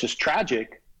I think it's just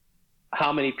tragic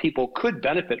how many people could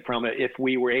benefit from it if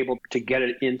we were able to get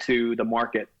it into the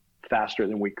market faster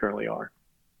than we currently are.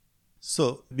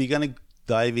 So we're going to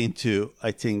dive into,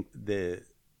 I think, the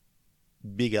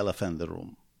big elephant in the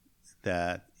room,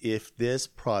 that if this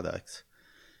product,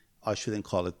 I shouldn't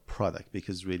call it product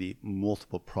because really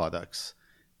multiple products,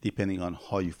 depending on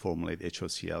how you formulate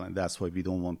HOCl. And that's why we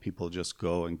don't want people just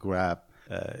go and grab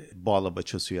a bottle of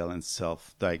HOCl and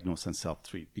self-diagnose and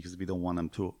self-treat, because we don't want them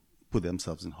to put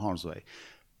themselves in harm's way.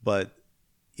 But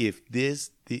if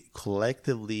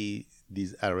collectively,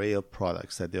 these array of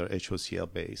products that they're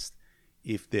HOCl based,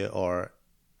 if they are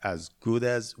as good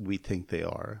as we think they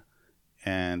are,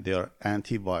 and they are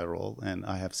antiviral, and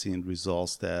I have seen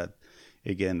results that,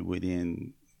 again,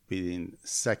 within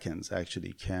seconds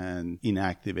actually can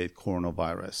inactivate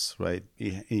coronavirus, right?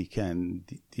 It can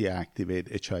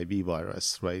deactivate HIV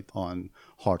virus, right, on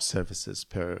hard surfaces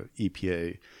per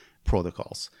EPA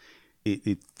protocols.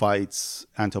 It fights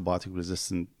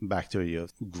antibiotic-resistant bacteria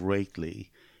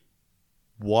greatly.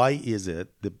 Why is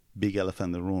it, the big elephant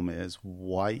in the room is,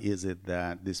 why is it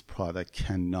that this product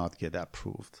cannot get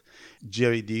approved?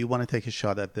 Jerry, do you want to take a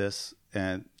shot at this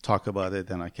and talk about it,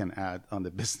 and I can add on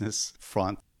the business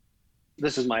front?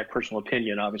 This is my personal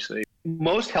opinion, obviously.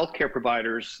 Most healthcare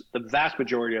providers, the vast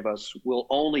majority of us, will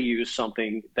only use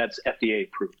something that's FDA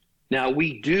approved. Now,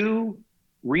 we do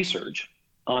research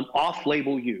on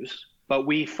off-label use, But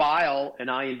we file an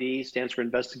IND, stands for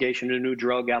Investigation of New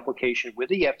Drug application, with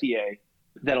the FDA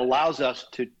that allows us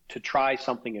to try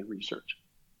something in research.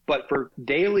 But for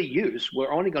daily use,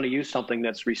 we're only going to use something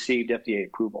that's received FDA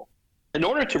approval. In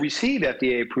order to receive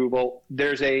FDA approval,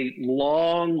 there's a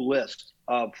long list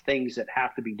of things that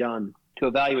have to be done to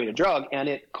evaluate a drug, and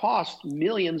it costs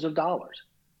millions of dollars.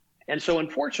 And so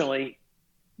unfortunately,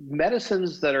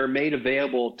 medicines that are made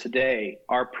available today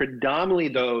are predominantly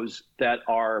those that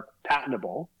are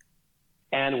patentable,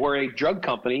 and where a drug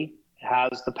company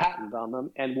has the patent on them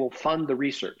and will fund the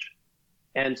research.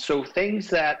 And so things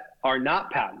that are not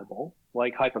patentable,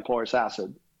 like hypochlorous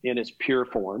acid in its pure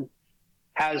form,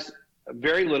 has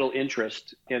very little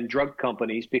interest in drug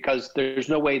companies because there's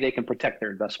no way they can protect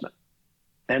their investment.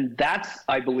 And that's,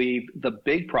 I believe, the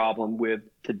big problem with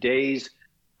today's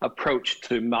approach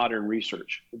to modern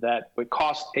research, that would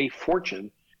cost a fortune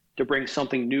to bring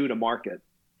something new to market.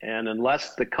 And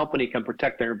unless the company can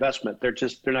protect their investment, they're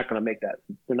not going to make that.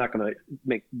 They're not going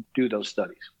to do those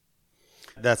studies.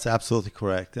 That's absolutely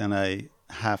correct. And I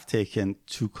have taken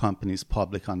two companies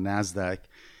public on NASDAQ,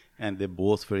 and they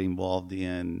both were involved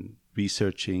in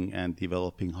researching and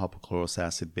developing hypochlorous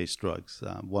acid-based drugs.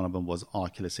 One of them was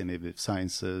Oculis Innovative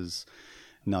Sciences,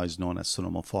 now is known as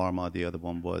Sonoma Pharma. The other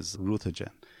one was Rutogen.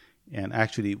 And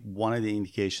actually, one of the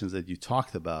indications that you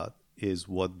talked about is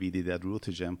what we did at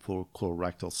Rutogen for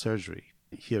colorectal surgery.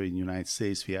 Here in the United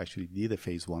States, we actually did a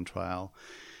phase 1 trial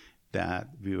that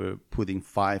we were putting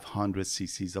 500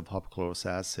 cc's of hypochlorous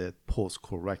acid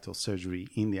post-colorectal surgery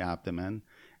in the abdomen,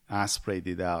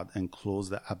 aspirated it out, and close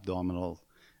the abdominal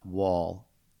wall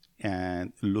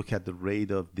and look at the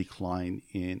rate of decline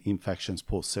in infections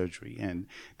post-surgery. And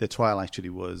the trial actually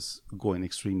was going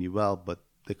extremely well, but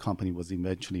the company was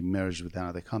eventually merged with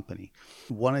another company.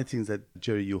 One of the things that,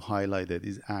 Jerry, you highlighted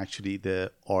is actually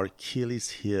the Achilles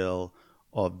heel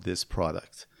of this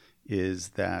product, is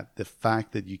that the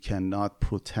fact that you cannot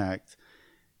protect,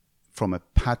 from a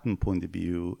patent point of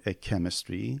view, a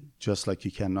chemistry, just like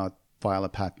you cannot file a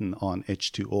patent on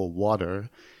H2O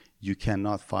water, you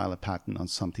cannot file a patent on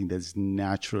something that is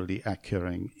naturally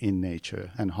occurring in nature,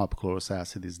 and hypochlorous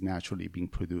acid is naturally being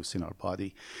produced in our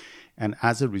body. And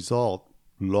as a result,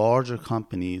 larger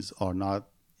companies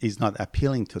is not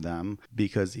appealing to them,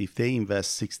 because if they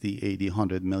invest 60, 80,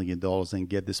 $100 million and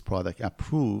get this product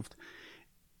approved,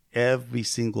 every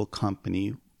single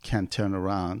company can turn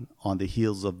around on the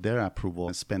heels of their approval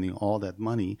and spending all that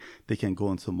money. They can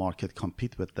go into the market,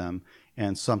 compete with them,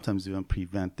 and sometimes even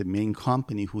prevent the main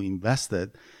company who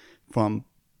invested from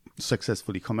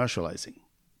successfully commercializing.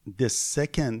 The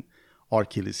second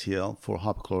Achilles heel for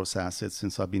hypochlorous acid,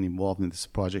 since I've been involved in this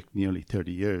project nearly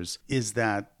 30 years, is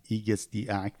that it gets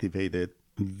deactivated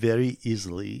very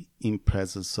easily in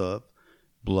presence of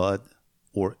blood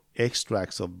or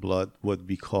extracts of blood, what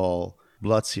we call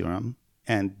blood serum.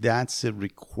 And that's a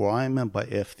requirement by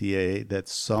FDA that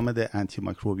some of the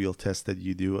antimicrobial tests that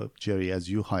you do, Jerry, as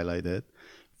you highlighted,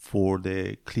 for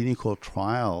the clinical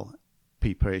trial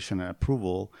preparation and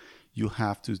approval, you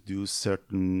have to do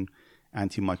certain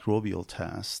antimicrobial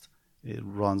tests. It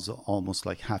runs almost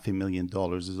like $500,000.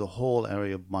 There's a whole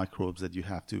area of microbes that you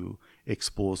have to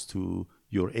expose to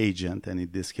your agent, and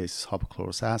in this case, it's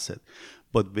hypochlorous acid.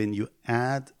 But when you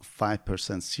add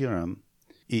 5% serum,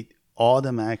 it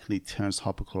automatically turns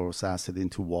hypochlorous acid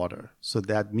into water. So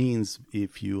that means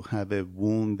if you have a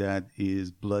wound that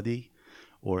is bloody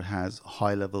or has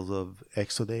high levels of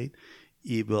exudate,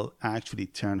 it will actually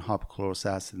turn hypochlorous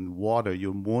acid into water.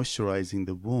 You're moisturizing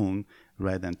the wound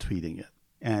rather than treating it.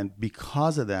 And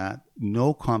because of that,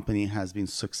 no company has been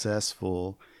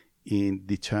successful in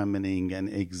determining an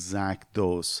exact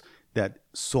dose that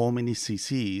so many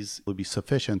cc's will be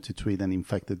sufficient to treat an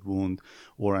infected wound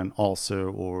or an ulcer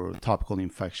or topical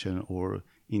infection or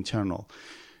internal.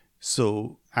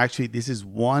 So actually, this is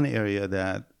one area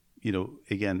that,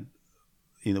 again,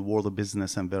 in the world of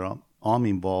business and where I'm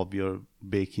involved, we are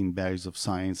breaking barriers of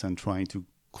science and trying to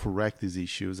correct these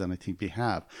issues, and I think we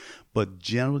have. But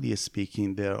generally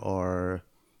speaking, there are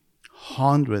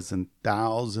hundreds and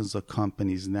thousands of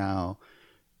companies now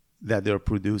that they're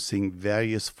producing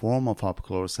various forms of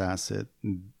hypochlorous acid,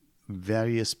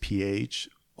 various pH,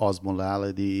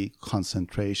 osmolality,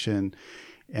 concentration,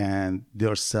 and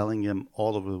they're selling them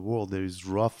all over the world. There is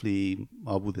roughly,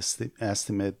 I would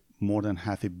estimate, more than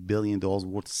 $500 million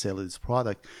worth of sale of this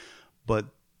product, but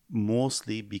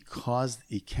mostly because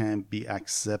it can't be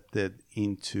accepted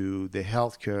into the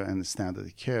healthcare and the standard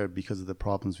of care because of the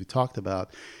problems we talked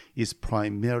about, is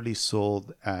primarily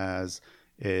sold as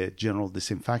a general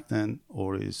disinfectant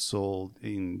or is sold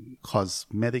in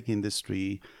cosmetic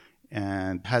industry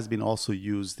and has been also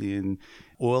used in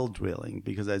oil drilling,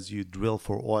 because as you drill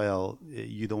for oil,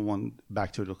 you don't want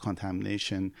bacterial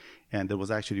contamination. And there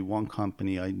was actually one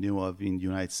company I knew of in the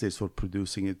United States for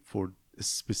producing it for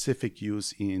specific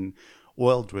use in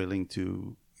oil drilling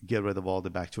to get rid of all the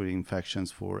bacterial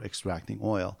infections for extracting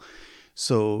oil.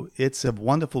 So it's a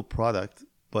wonderful product,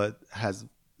 but has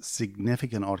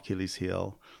significant Achilles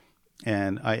heel.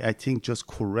 And I think just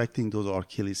correcting those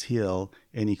Achilles heel,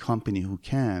 any company who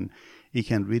can, it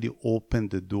can really open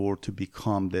the door to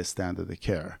become the standard of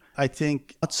care. I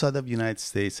think outside of the United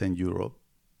States and Europe,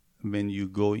 when you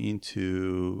go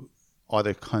into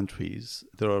other countries,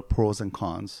 there are pros and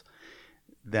cons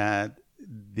that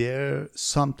there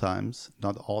sometimes,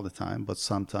 not all the time, but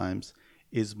sometimes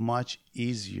is much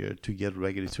easier to get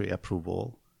regulatory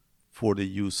approval for the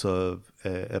use of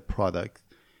a product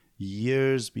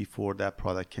years before that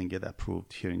product can get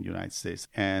approved here in the United States,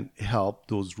 and help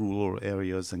those rural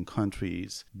areas and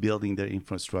countries building their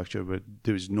infrastructure where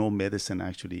there is no medicine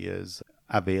actually is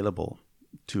available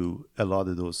to a lot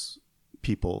of those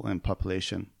people and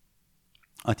population.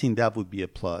 I think that would be a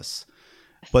plus.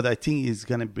 But I think it's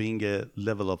going to bring a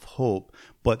level of hope.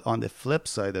 But on the flip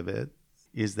side of it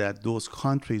is that those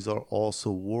countries are also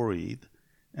worried,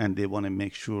 and they want to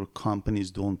make sure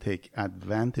companies don't take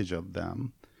advantage of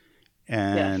them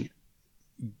and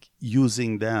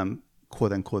using them,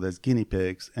 quote unquote, as guinea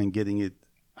pigs and getting it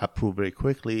approved very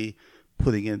quickly,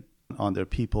 putting it on their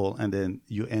people, and then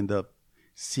you end up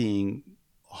seeing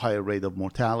higher rate of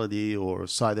mortality or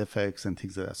side effects and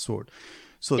things of that sort.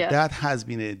 So that has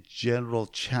been a general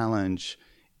challenge,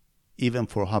 even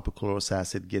for hypochlorous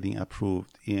acid getting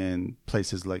approved in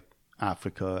places like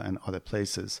Africa and other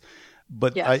places.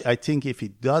 But I think if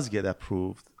it does get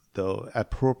approved, though,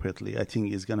 appropriately, I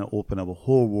think it's going to open up a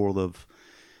whole world of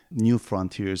new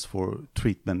frontiers for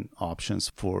treatment options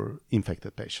for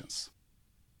infected patients.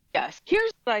 Yes.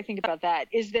 Here's what I think about that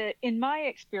is that in my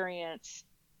experience,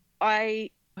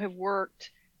 I have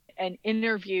worked and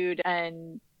interviewed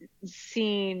and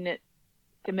seen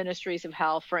the ministries of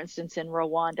health, for instance, in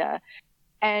Rwanda.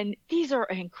 And these are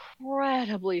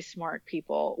incredibly smart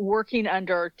people working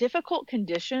under difficult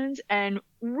conditions and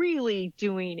really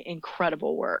doing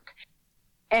incredible work.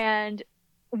 And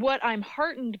what I'm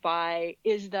heartened by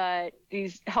is that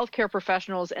these healthcare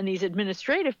professionals and these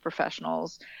administrative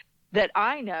professionals that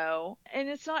I know, and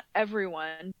it's not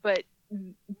everyone, but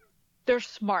they're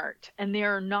smart and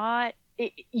they're not,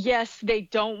 yes, they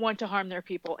don't want to harm their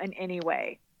people in any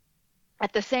way.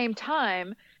 At the same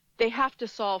time, they have to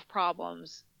solve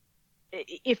problems.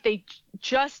 If they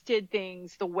just did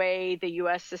things the way the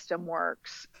U.S. system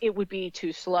works, it would be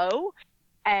too slow.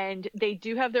 And they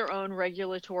do have their own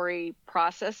regulatory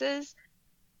processes,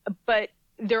 but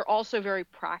they're also very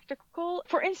practical.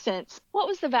 For instance, what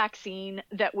was the vaccine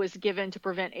that was given to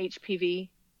prevent HPV? Do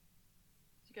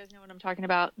you guys know what I'm talking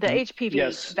about? The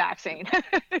HPV vaccine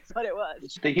is what it was.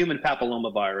 It's the human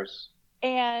papillomavirus.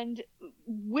 And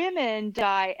women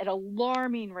die at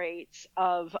alarming rates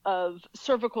of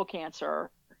cervical cancer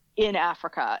in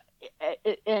Africa.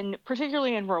 And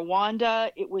particularly in Rwanda,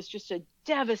 it was just a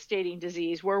devastating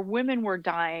disease where women were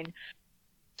dying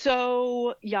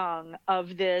so young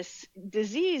of this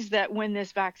disease that when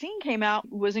this vaccine came out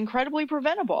was incredibly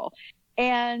preventable.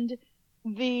 And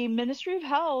the Ministry of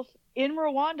Health in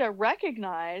Rwanda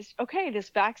recognized, okay, this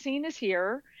vaccine is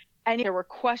here. And there were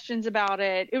questions about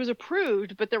it. It was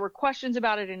approved, but there were questions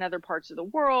about it in other parts of the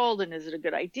world. And is it a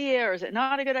good idea or is it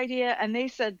not a good idea? And they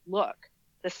said, look,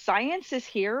 the science is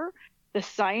here. The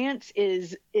science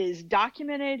is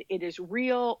documented. It is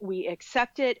real. We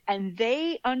accept it. And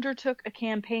they undertook a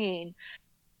campaign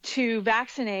to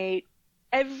vaccinate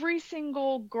every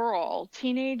single girl,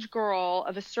 teenage girl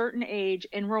of a certain age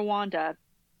in Rwanda,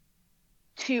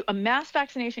 to a mass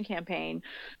vaccination campaign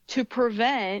to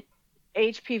prevent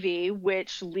HPV,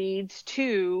 which leads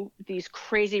to these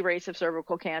crazy rates of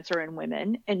cervical cancer in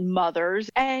women and mothers.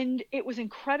 And it was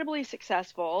incredibly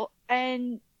successful.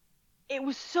 And it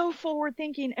was so forward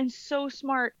thinking and so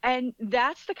smart. And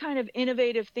that's the kind of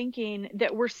innovative thinking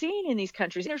that we're seeing in these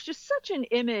countries. There's just such an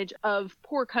image of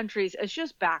poor countries as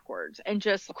just backwards and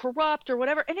just corrupt or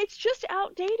whatever. And it's just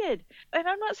outdated. And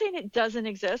I'm not saying it doesn't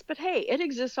exist, but hey, it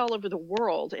exists all over the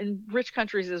world in rich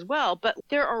countries as well. But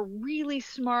there are really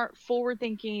smart, forward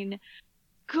thinking,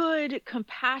 good,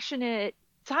 compassionate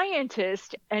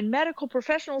scientists and medical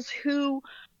professionals who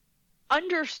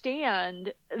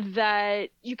understand that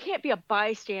you can't be a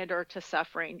bystander to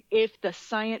suffering if the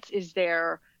science is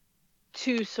there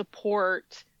to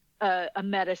support a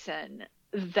medicine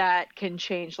that can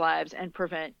change lives and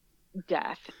prevent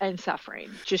death and suffering,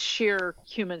 just sheer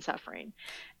human suffering.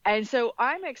 And so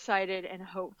I'm excited and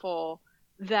hopeful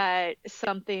that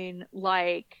something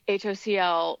like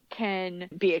HOCl can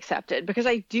be accepted, because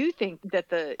I do think that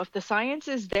if the science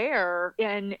is there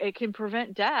and it can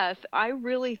prevent death, I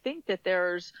really think that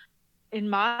in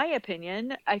my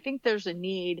opinion, I think there's a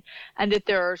need, and that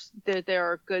there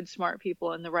are good, smart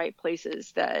people in the right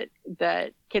places that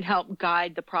can help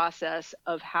guide the process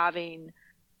of having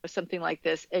something like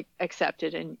this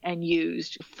accepted and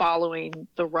used, following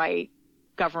the right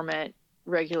government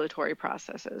regulatory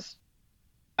processes.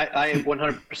 I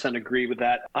 100% agree with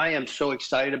that. I am so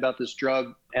excited about this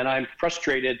drug, and I'm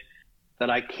frustrated that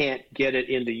I can't get it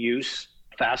into use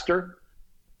faster.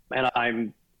 And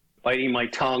I'm biting my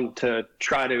tongue to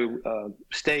try to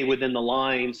stay within the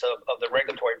lines of the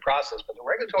regulatory process. But the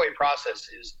regulatory process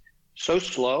is so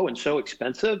slow and so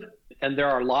expensive, and there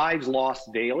are lives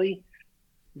lost daily.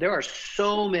 There are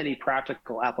so many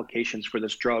practical applications for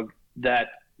this drug that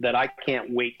I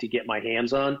can't wait to get my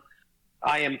hands on.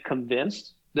 I am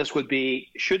convinced this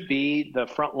should be the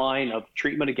front line of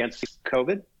treatment against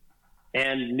COVID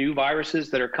and new viruses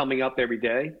that are coming up every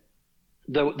day.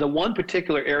 The one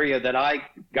particular area that I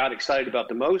got excited about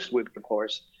the most with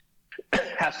Hypochlorous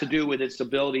has to do with its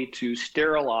ability to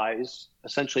sterilize,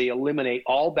 essentially eliminate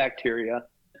all bacteria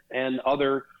and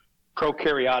other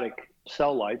prokaryotic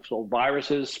cell life, so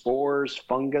viruses, spores,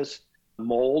 fungus,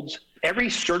 molds. Every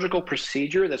surgical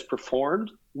procedure that's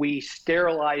performed, we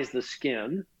sterilize the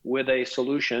skin with a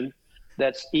solution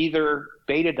that's either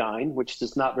betadine, which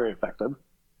is not very effective,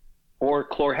 or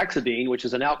chlorhexidine, which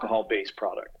is an alcohol-based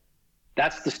product.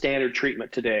 That's the standard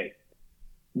treatment today.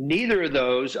 Neither of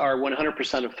those are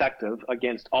 100% effective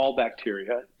against all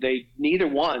bacteria. Neither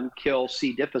one kill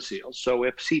C. difficile. So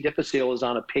if C. difficile is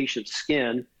on a patient's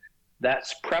skin, that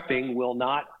prepping will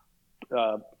not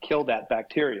kill that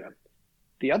bacteria.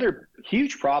 The other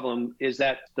huge problem is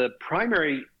that the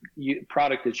primary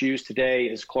product that's used today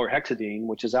is chlorhexidine,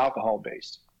 which is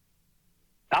alcohol-based.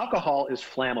 Alcohol is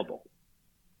flammable.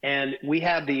 And we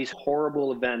have these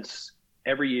horrible events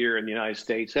every year in the United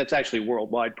States. That's actually a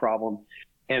worldwide problem.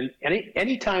 And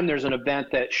anytime there's an event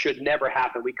that should never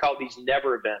happen, we call these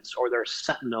never events, or they're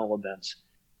sentinel events.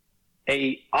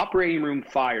 A operating room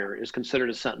fire is considered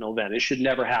a sentinel event. It should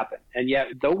never happen. And yet,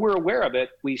 though we're aware of it,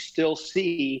 we still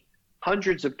see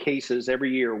hundreds of cases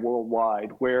every year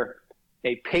worldwide where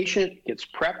a patient gets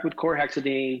prepped with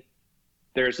chlorhexidine.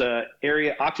 There's a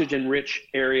oxygen-rich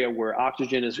area where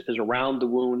oxygen is around the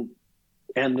wound,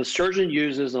 and the surgeon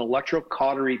uses an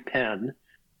electrocautery pen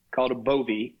called a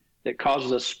Bovie that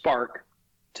causes a spark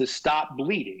to stop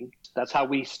bleeding. That's how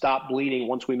we stop bleeding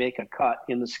once we make a cut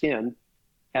in the skin.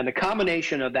 And the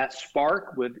combination of that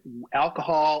spark with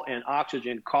alcohol and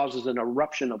oxygen causes an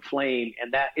eruption of flame,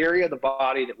 and that area of the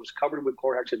body that was covered with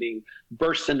chlorhexidine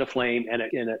bursts into flame, and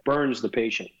it burns the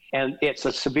patient. And it's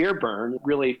a severe burn,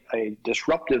 really a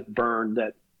disruptive burn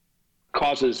that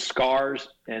causes scars,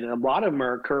 and a lot of them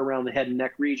occur around the head and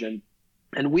neck region,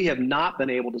 and we have not been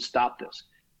able to stop this.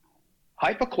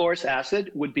 Hypochlorous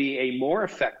acid would be a more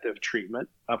effective treatment,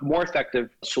 a more effective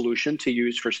solution to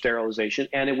use for sterilization,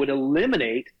 and it would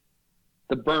eliminate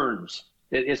the burns.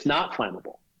 It's not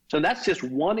flammable. So that's just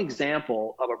one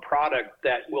example of a product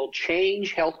that will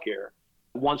change healthcare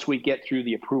once we get through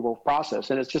the approval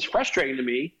process. And it's just frustrating to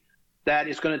me that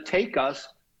it's going to take us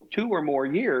 2 or more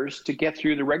years to get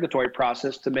through the regulatory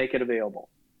process to make it available.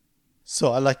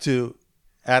 So I'd like to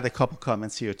add a couple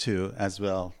comments here too as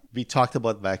well. We talked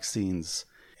about vaccines,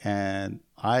 and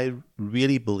I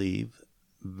really believe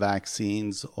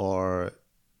vaccines are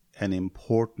an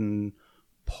important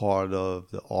part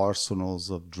of the arsenals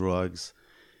of drugs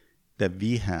that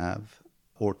we have,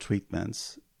 or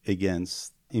treatments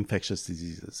against infectious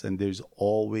diseases. And there's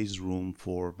always room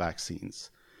for vaccines.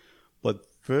 But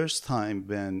first time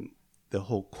when the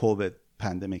whole COVID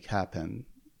pandemic happened,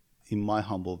 in my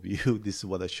humble view, this is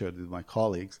what I shared with my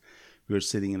colleagues. We were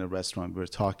sitting in a restaurant, we were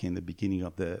talking in the beginning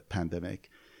of the pandemic.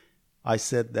 I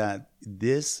said that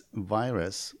this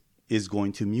virus is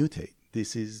going to mutate.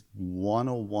 This is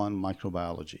 101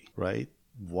 microbiology, right?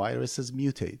 Viruses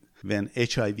mutate. When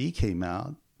HIV came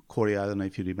out, Corey, I don't know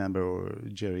if you remember, or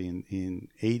Jerry, in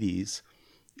 80s,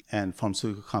 and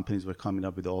pharmaceutical companies were coming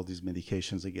up with all these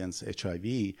medications against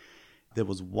HIV. There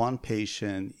was one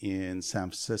patient in San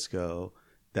Francisco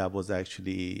that was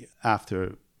actually,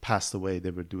 after passed away,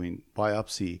 they were doing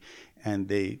biopsy, and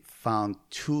they found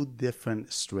 2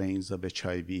 different strains of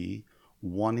HIV,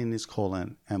 one in his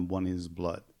colon and one in his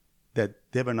blood, that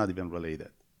they were not even related.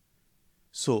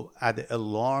 So at an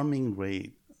alarming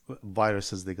rate,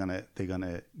 viruses, they're gonna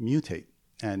mutate.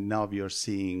 And now we are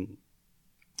seeing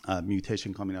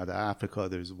mutation coming out of Africa.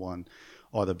 There's one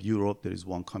out of Europe. There is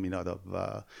one coming out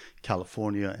of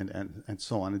California, and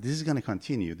so on. And this is going to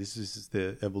continue. This is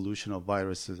the evolution of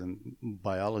viruses and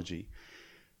biology.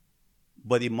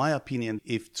 But in my opinion,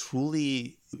 if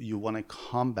truly you want to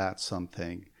combat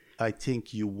something, I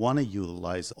think you want to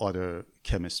utilize other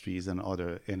chemistries and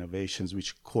other innovations,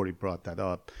 which Corey brought that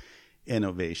up,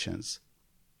 innovations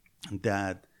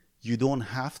that you don't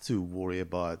have to worry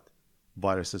about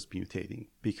viruses mutating,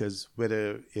 because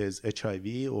whether it's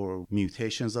HIV or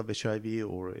mutations of HIV,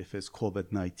 or if it's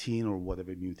COVID-19 or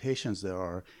whatever mutations there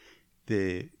are,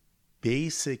 the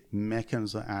basic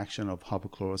mechanism of action of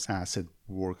hypochlorous acid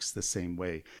works the same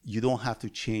way. You don't have to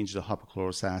change the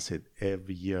hypochlorous acid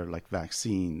every year like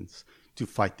vaccines to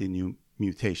fight the new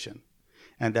mutation.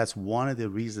 And that's one of the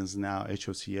reasons now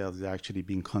HOCl is actually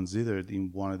being considered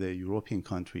in one of the European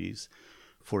countries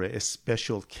for a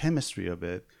special chemistry of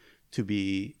it to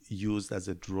be used as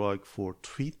a drug for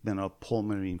treatment of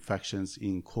pulmonary infections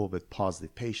in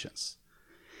COVID-positive patients.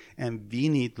 And we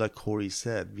need, like Corey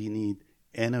said, we need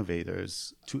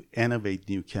innovators to innovate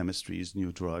new chemistries,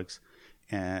 new drugs,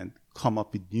 and come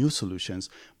up with new solutions.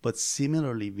 But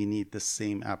similarly, we need the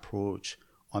same approach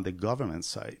on the government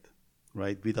side,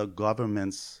 right? Without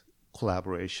government's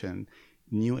collaboration,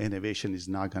 new innovation is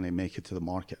not going to make it to the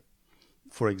market.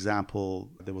 For example,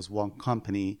 there was one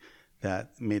company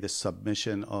that made a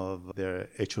submission of their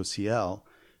HOCl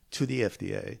to the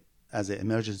FDA as an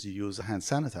emergency use hand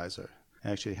sanitizer.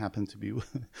 Actually happened to be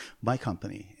my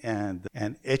company. And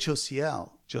HOCl,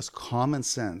 just common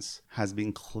sense, has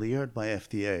been cleared by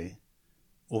FDA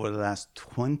over the last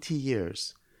 20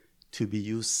 years to be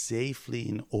used safely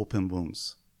in open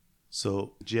wounds.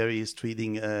 So Jerry is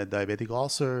treating a diabetic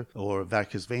ulcer or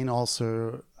varicose vein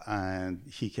ulcer, and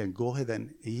he can go ahead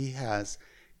and he has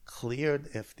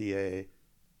cleared FDA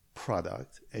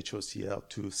product, HOCl,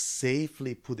 to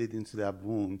safely put it into that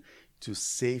wound to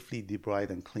safely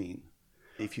debride and clean.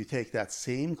 If you take that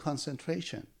same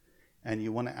concentration and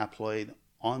you want to apply it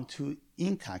onto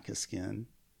intact skin,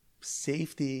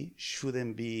 safety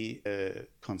shouldn't be a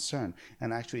concern.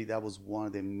 And actually, that was one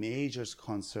of the major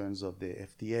concerns of the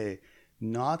FDA,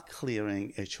 not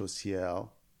clearing HOCl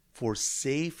for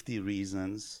safety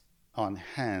reasons on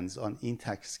hands, on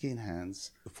intact skin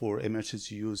hands, for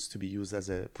emergency use to be used as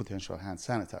a potential hand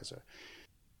sanitizer.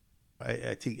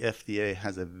 I think FDA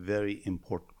has a very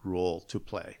important role to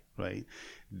play, right?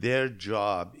 Their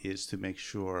job is to make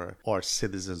sure our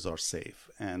citizens are safe,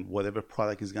 and whatever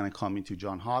product is going to come into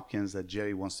Johns Hopkins that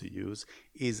Jerry wants to use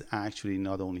is actually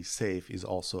not only safe, is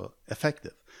also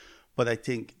effective. But I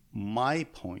think my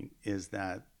point is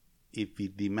that if we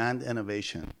demand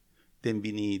innovation, then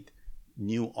we need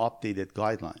new updated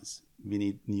guidelines. We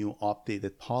need new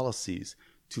updated policies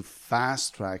to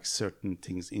fast track certain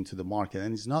things into the market.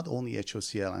 And it's not only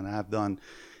HOCl, and I've done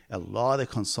a lot of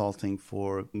consulting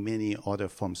for many other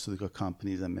pharmaceutical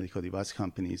companies and medical device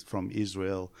companies from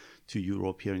Israel to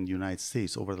Europe here in the United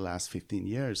States over the last 15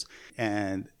 years.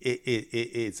 And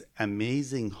it's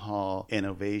amazing how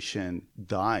innovation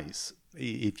dies.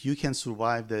 If you can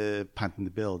survive the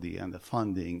patentability and the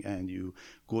funding, and you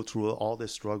go through all the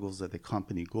struggles that the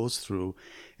company goes through,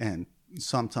 and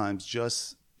sometimes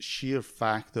just sheer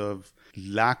fact of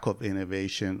lack of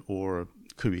innovation or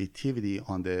creativity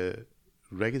on the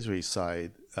regulatory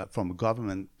side from a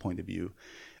government point of view,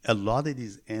 a lot of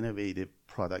these innovative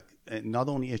products, not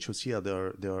only HOCl,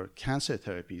 there are cancer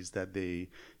therapies that they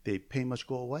pretty much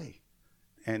go away.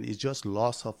 And it's just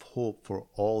loss of hope for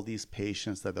all these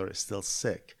patients that are still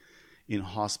sick in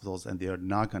hospitals, and they are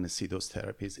not going to see those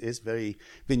therapies. It's very,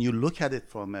 when you look at it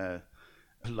from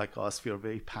like us, we are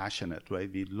very passionate, right?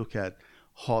 We look at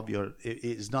how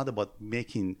it's not about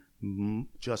making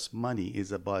just money,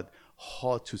 it's about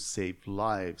how to save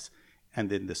lives. And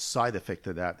then the side effect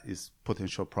of that is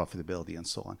potential profitability and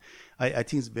so on. I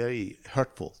think it's very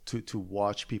hurtful to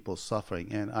watch people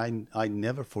suffering. And I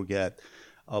never forget,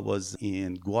 I was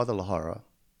in Guadalajara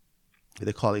with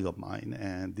a colleague of mine,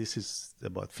 and this is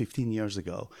about 15 years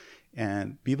ago.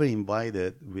 And we were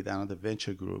invited with another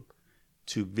venture group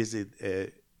to visit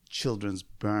a children's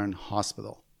burn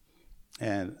hospital.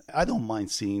 And I don't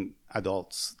mind seeing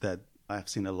adults that I've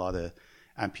seen a lot of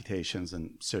amputations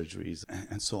and surgeries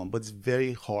and so on, but it's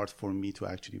very hard for me to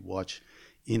actually watch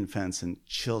infants and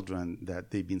children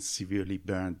that they've been severely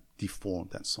burned,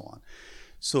 deformed, and so on.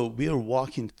 So we are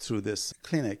walking through this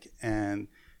clinic, and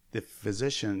the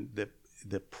physician,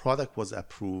 the product was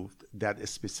approved, that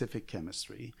specific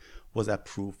chemistry was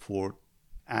approved for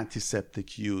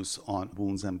antiseptic use on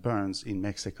wounds and burns in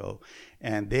Mexico.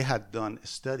 And they had done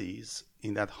studies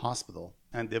in that hospital,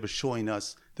 and they were showing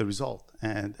us the result.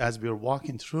 And as we were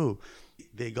walking through,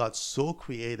 they got so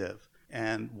creative.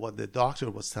 And what the doctor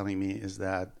was telling me is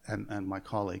that, and my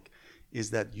colleague,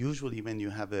 is that usually when you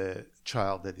have a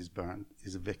child that is burned,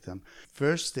 is a victim,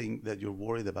 first thing that you're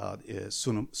worried about is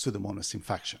Pseudomonas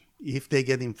infection. If they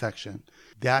get infection,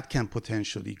 that can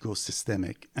potentially go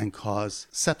systemic and cause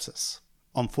sepsis.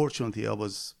 Unfortunately, I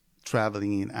was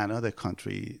traveling in another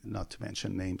country, not to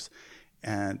mention names,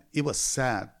 and it was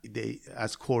sad. They,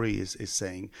 as Corey is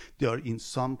saying, there are in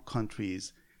some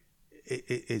countries,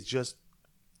 it's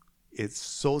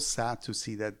so sad to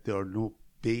see that there are no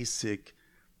basic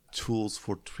tools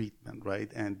for treatment,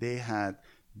 right? And they had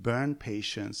burn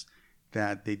patients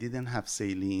that they didn't have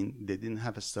saline, they didn't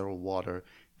have sterile water.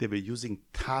 They were using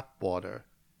tap water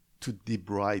to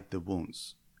debride the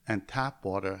wounds. And tap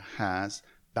water has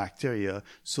bacteria,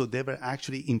 so they were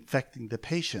actually infecting the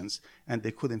patients, and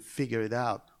they couldn't figure it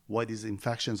out why these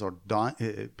infections are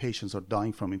patients are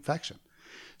dying from infection.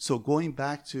 So going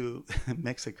back to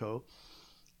Mexico,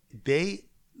 they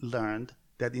learned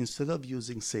that instead of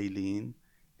using saline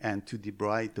and to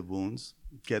debride the wounds,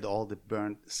 get all the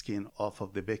burnt skin off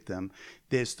of the victim,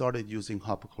 they started using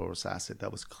hypochlorous acid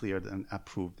that was cleared and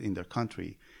approved in their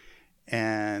country.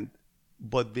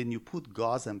 But when you put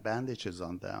gauze and bandages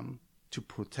on them to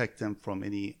protect them from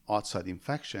any outside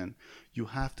infection, you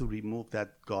have to remove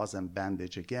that gauze and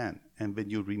bandage again. And when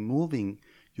you're removing,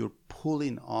 you're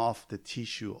pulling off the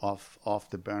tissue off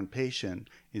the burned patient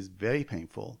is very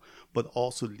painful, but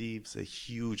also leaves a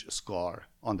huge scar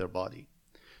on their body.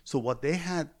 So what they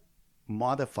had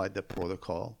modified the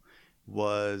protocol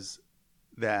was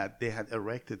that they had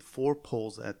erected 4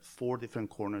 poles at 4 different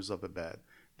corners of a bed.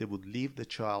 They would leave the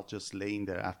child just laying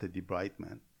there after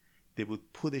debridement. They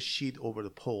would put a sheet over the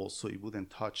poles so it wouldn't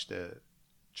touch the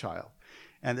child.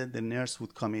 And then the nurse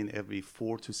would come in every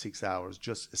 4 to 6 hours,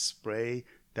 just spray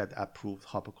that approved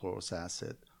hypochlorous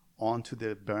acid onto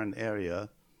the burned area.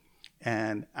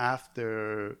 And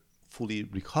after fully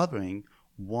recovering,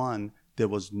 there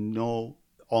was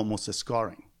almost a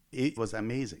scarring. It was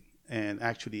amazing. And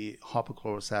actually,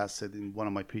 hypochlorous acid in one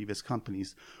of my previous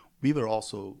companies, we were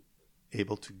also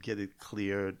able to get it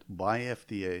cleared by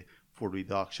FDA for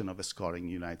reduction of a scarring in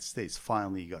the United States.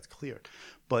 Finally, it got cleared.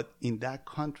 But in that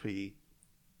country,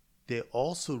 they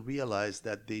also realized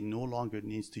that they no longer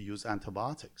need to use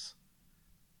antibiotics.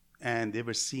 And they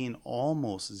were seeing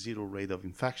almost zero rate of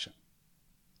infection.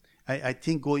 I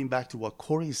think going back to what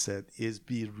Corey said is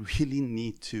we really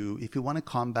need to, if you want to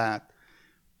combat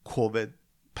COVID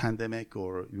pandemic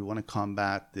or you want to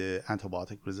combat the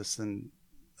antibiotic resistant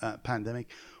pandemic,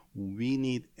 we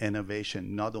need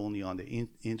innovation not only on the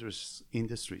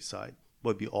industry side,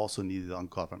 but we also need it on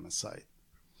government side.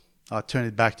 I'll turn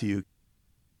it back to you.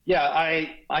 Yeah,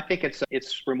 I think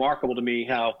it's remarkable to me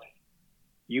how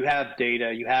you have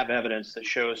data, you have evidence that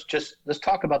shows, just let's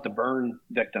talk about the burn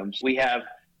victims. We have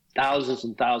thousands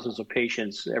and thousands of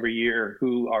patients every year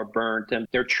who are burnt, and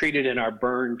they're treated in our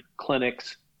burn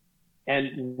clinics.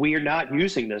 And we are not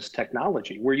using this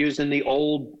technology. We're using the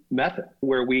old method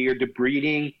where we are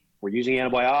debriding, we're using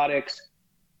antibiotics.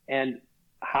 And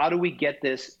how do we get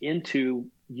this into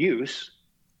use?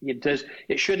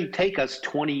 It shouldn't take us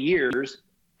 20 years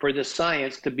for the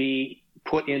science to be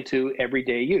put into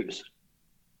everyday use.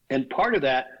 And part of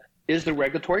that is the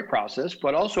regulatory process,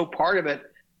 but also part of it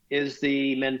is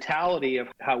the mentality of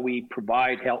how we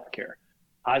provide healthcare.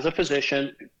 As a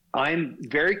physician, I'm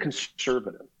very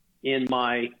conservative in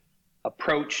my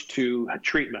approach to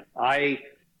treatment. I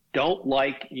don't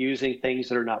like using things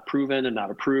that are not proven and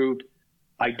not approved.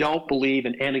 I don't believe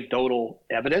in anecdotal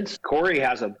evidence. Corey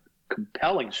has a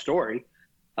compelling story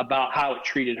about how it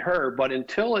treated her, but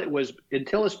until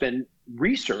it's been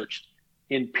researched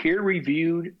in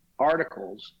peer-reviewed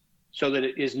articles so that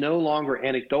it is no longer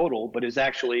anecdotal, but is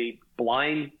actually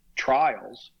blinded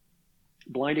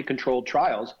controlled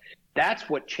trials, that's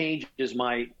what changes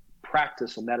my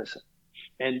practice of medicine.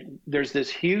 And there's this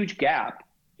huge gap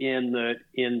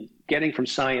in getting from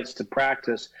science to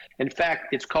practice. In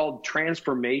fact, it's called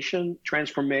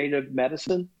transformative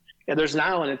medicine. And there's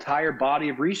now an entire body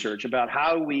of research about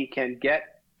how we can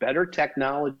get better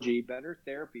technology, better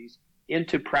therapies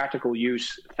into practical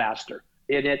use faster.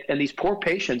 And these poor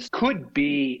patients could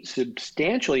be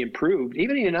substantially improved,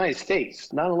 even in the United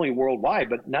States, not only worldwide,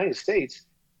 but in the United States.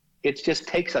 It just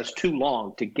takes us too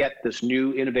long to get this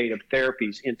new innovative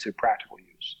therapies into practical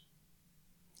use.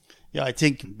 Yeah, I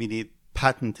think we need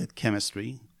patented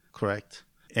chemistry, correct?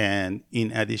 And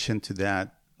in addition to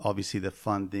that, obviously the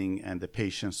funding and the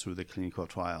patients through the clinical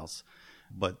trials,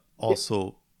 but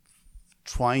also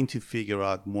trying to figure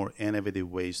out more innovative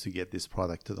ways to get this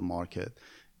product to the market.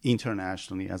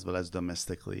 internationally as well as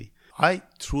domestically. I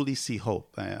truly see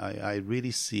hope. I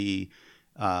really see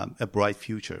a bright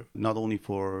future, not only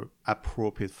for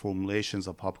appropriate formulations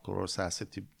of hypochlorous acid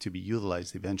to be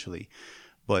utilized eventually,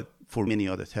 but for many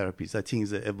other therapies. I think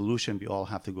it's the evolution we all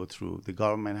have to go through. The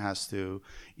government has to,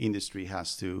 industry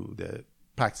has to, the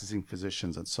practicing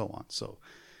physicians, and so on. So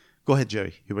go ahead,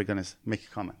 Jerry. You were going to make a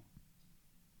comment.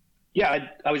 Yeah,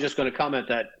 I was just going to comment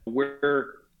that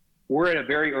we're at a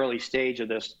very early stage of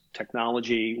this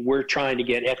technology. We're trying to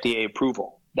get FDA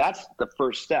approval. That's the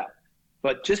first step.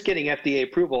 But just getting FDA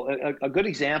approval, a good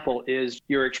example is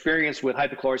your experience with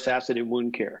hypochlorous acid in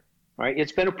wound care, right?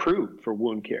 It's been approved for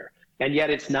wound care, and yet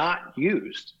it's not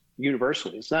used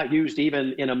universally. It's not used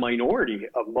even in a minority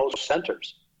of most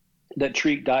centers that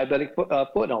treat diabetic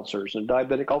foot ulcers and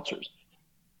diabetic ulcers.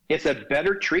 It's a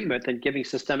better treatment than giving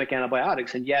systemic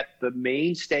antibiotics, and yet the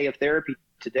mainstay of therapy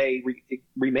today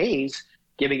remains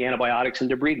giving antibiotics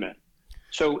and debridement.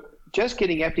 So just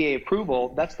getting FDA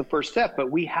approval, that's the first step,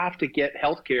 but we have to get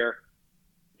healthcare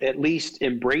at least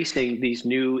embracing these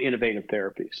new innovative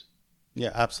therapies.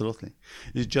 Yeah, absolutely.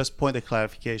 Just point of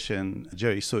clarification,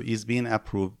 Jerry. So it's being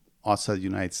approved outside the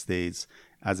United States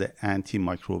as an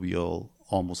antimicrobial,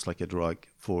 almost like a drug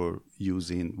for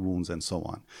using wounds and so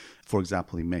on. For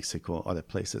example, in Mexico, other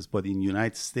places. But in the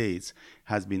United States,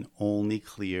 has been only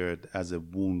cleared as a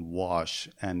wound wash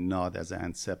and not as an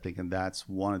antiseptic. And that's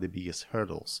one of the biggest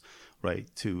hurdles,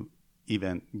 right? To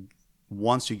even,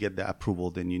 once you get the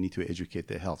approval, then you need to educate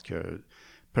the healthcare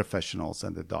professionals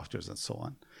and the doctors and so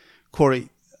on. Corey,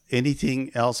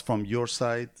 anything else from your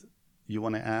side you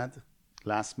want to add?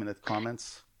 Last minute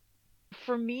comments?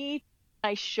 For me,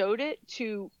 I showed it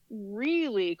to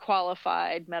really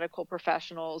qualified medical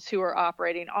professionals who are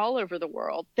operating all over the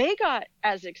world. They got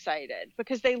as excited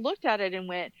because they looked at it and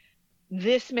went,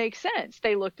 this makes sense.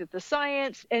 They looked at the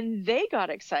science and they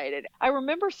got excited. I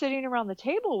remember sitting around the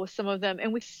table with some of them,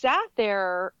 and we sat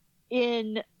there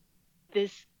in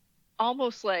this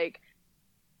almost like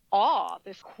awe,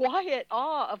 this quiet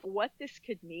awe of what this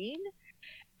could mean.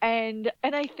 And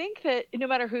I think that no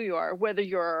matter who you are, whether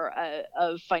you're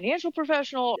a financial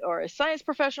professional or a science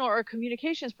professional or a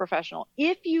communications professional,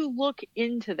 if you look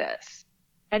into this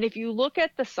and if you look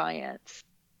at the science,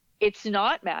 it's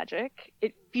not magic.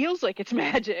 It feels like it's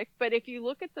magic, but if you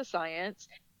look at the science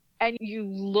and you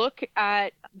look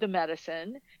at the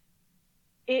medicine,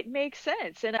 it makes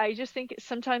sense. And I just think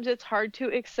sometimes it's hard to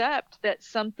accept that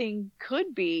something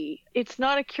could be, it's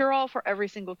not a cure-all for every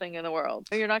single thing in the world.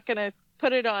 You're not going to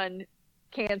put it on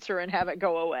cancer and have it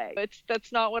go away.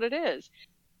 That's not what it is.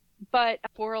 But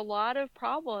for a lot of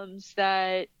problems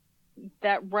that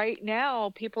right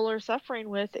now people are suffering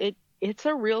with, it's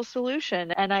a real solution.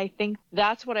 And I think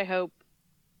that's what I hope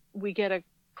we get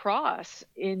across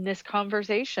in this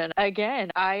conversation. Again,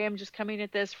 I am just coming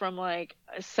at this from like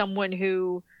someone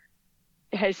who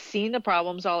has seen the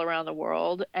problems all around the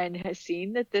world and has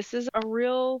seen that this is a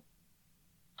real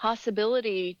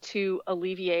possibility to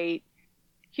alleviate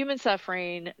human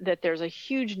suffering, that there's a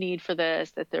huge need for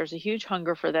this, that there's a huge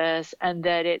hunger for this, and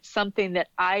that it's something that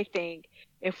I think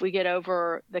if we get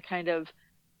over the kind of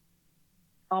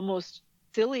almost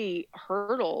silly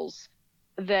hurdles,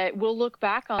 that we'll look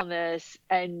back on this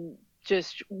and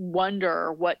just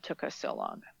wonder what took us so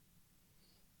long.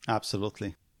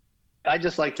 Absolutely. I'd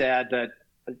just like to add that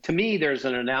to me, there's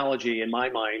an analogy in my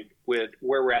mind with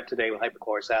where we're at today with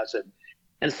hypochlorous acid.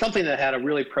 And something that had a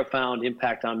really profound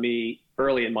impact on me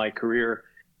early in my career.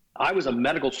 I was a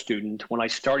medical student when I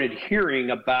started hearing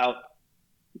about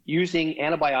using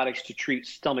antibiotics to treat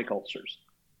stomach ulcers.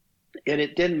 And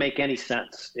it didn't make any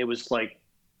sense. It was like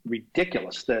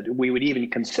ridiculous that we would even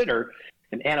consider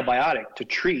an antibiotic to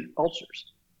treat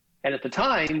ulcers. And at the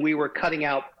time, we were cutting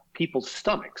out people's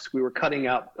stomachs. We were cutting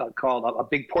out a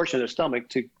big portion of their stomach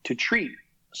to treat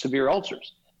severe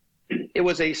ulcers. It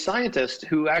was a scientist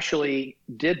who actually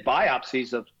did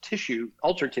biopsies of tissue,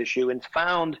 ulcer tissue, and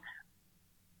found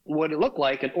what it looked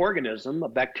like an organism, a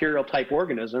bacterial type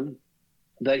organism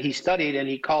that he studied, and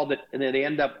he called it, and then they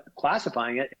ended up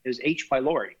classifying it as H.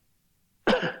 pylori.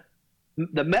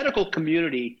 The medical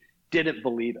community didn't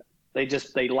believe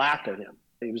it. They laughed at him.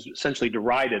 He was essentially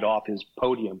derided off his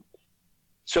podium.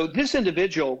 So this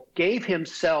individual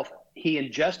he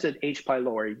ingested H.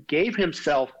 pylori, gave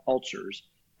himself ulcers,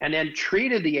 and then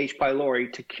treated the H.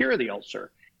 pylori to cure the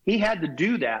ulcer. He had to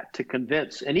do that to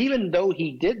convince. And even though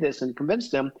he did this and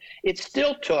convinced them, it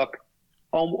still took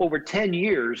over 10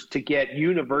 years to get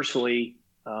universally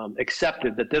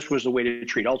accepted that this was the way to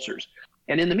treat ulcers.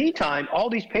 And in the meantime, all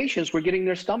these patients were getting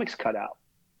their stomachs cut out.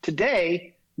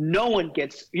 Today, no one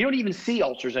gets, you don't even see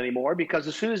ulcers anymore because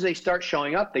as soon as they start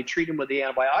showing up, they treat them with the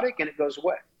antibiotic and it goes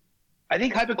away. I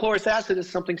think hypochlorous acid is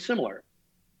something similar.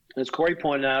 As Corey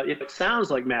pointed out, it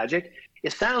sounds like magic.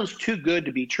 It sounds too good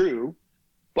to be true,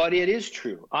 but it is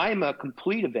true. I'm a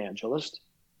complete evangelist.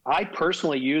 I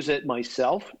personally use it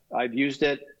myself. I've used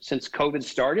it since COVID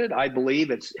started. I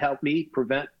believe it's helped me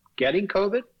prevent getting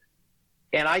COVID.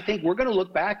 And I think we're going to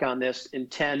look back on this in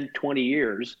 10, 20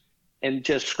 years and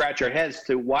just scratch our heads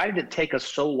to why did it take us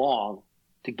so long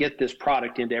to get this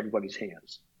product into everybody's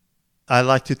hands? I'd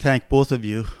like to thank both of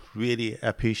you. Really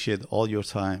appreciate all your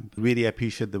time. Really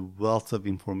appreciate the wealth of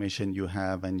information you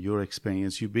have and your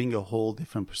experience. You bring a whole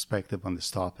different perspective on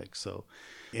this topic. So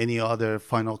any other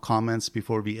final comments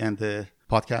before we end the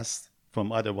podcast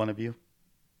from either one of you?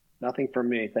 Nothing from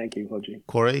me. Thank you, Hoji.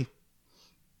 Corey?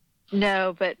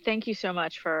 No, but thank you so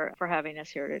much for having us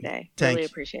here today. Really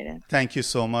appreciate it. Thank you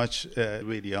so much.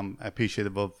 Really, I'm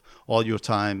appreciative of all your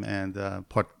time and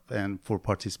for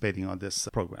participating on this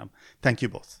program. Thank you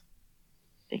both.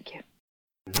 Thank you.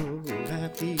 No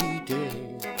happy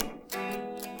day.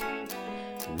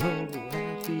 No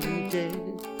happy day.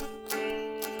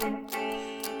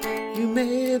 You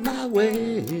made my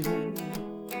way.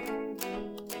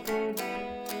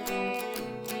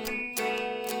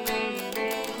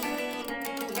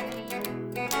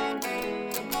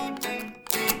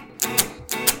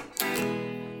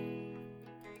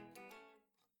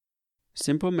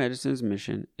 Simple Medicine's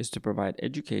mission is to provide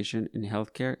education in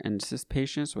healthcare and assist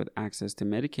patients with access to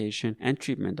medication and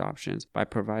treatment options by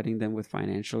providing them with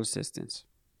financial assistance.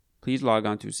 Please log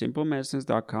on to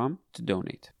simplemedicines.com to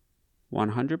donate.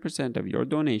 100% of your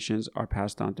donations are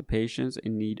passed on to patients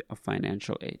in need of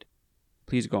financial aid.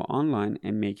 Please go online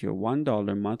and make your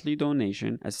 $1 monthly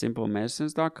donation at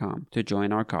simplemedicines.com to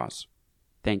join our cause.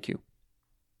 Thank you.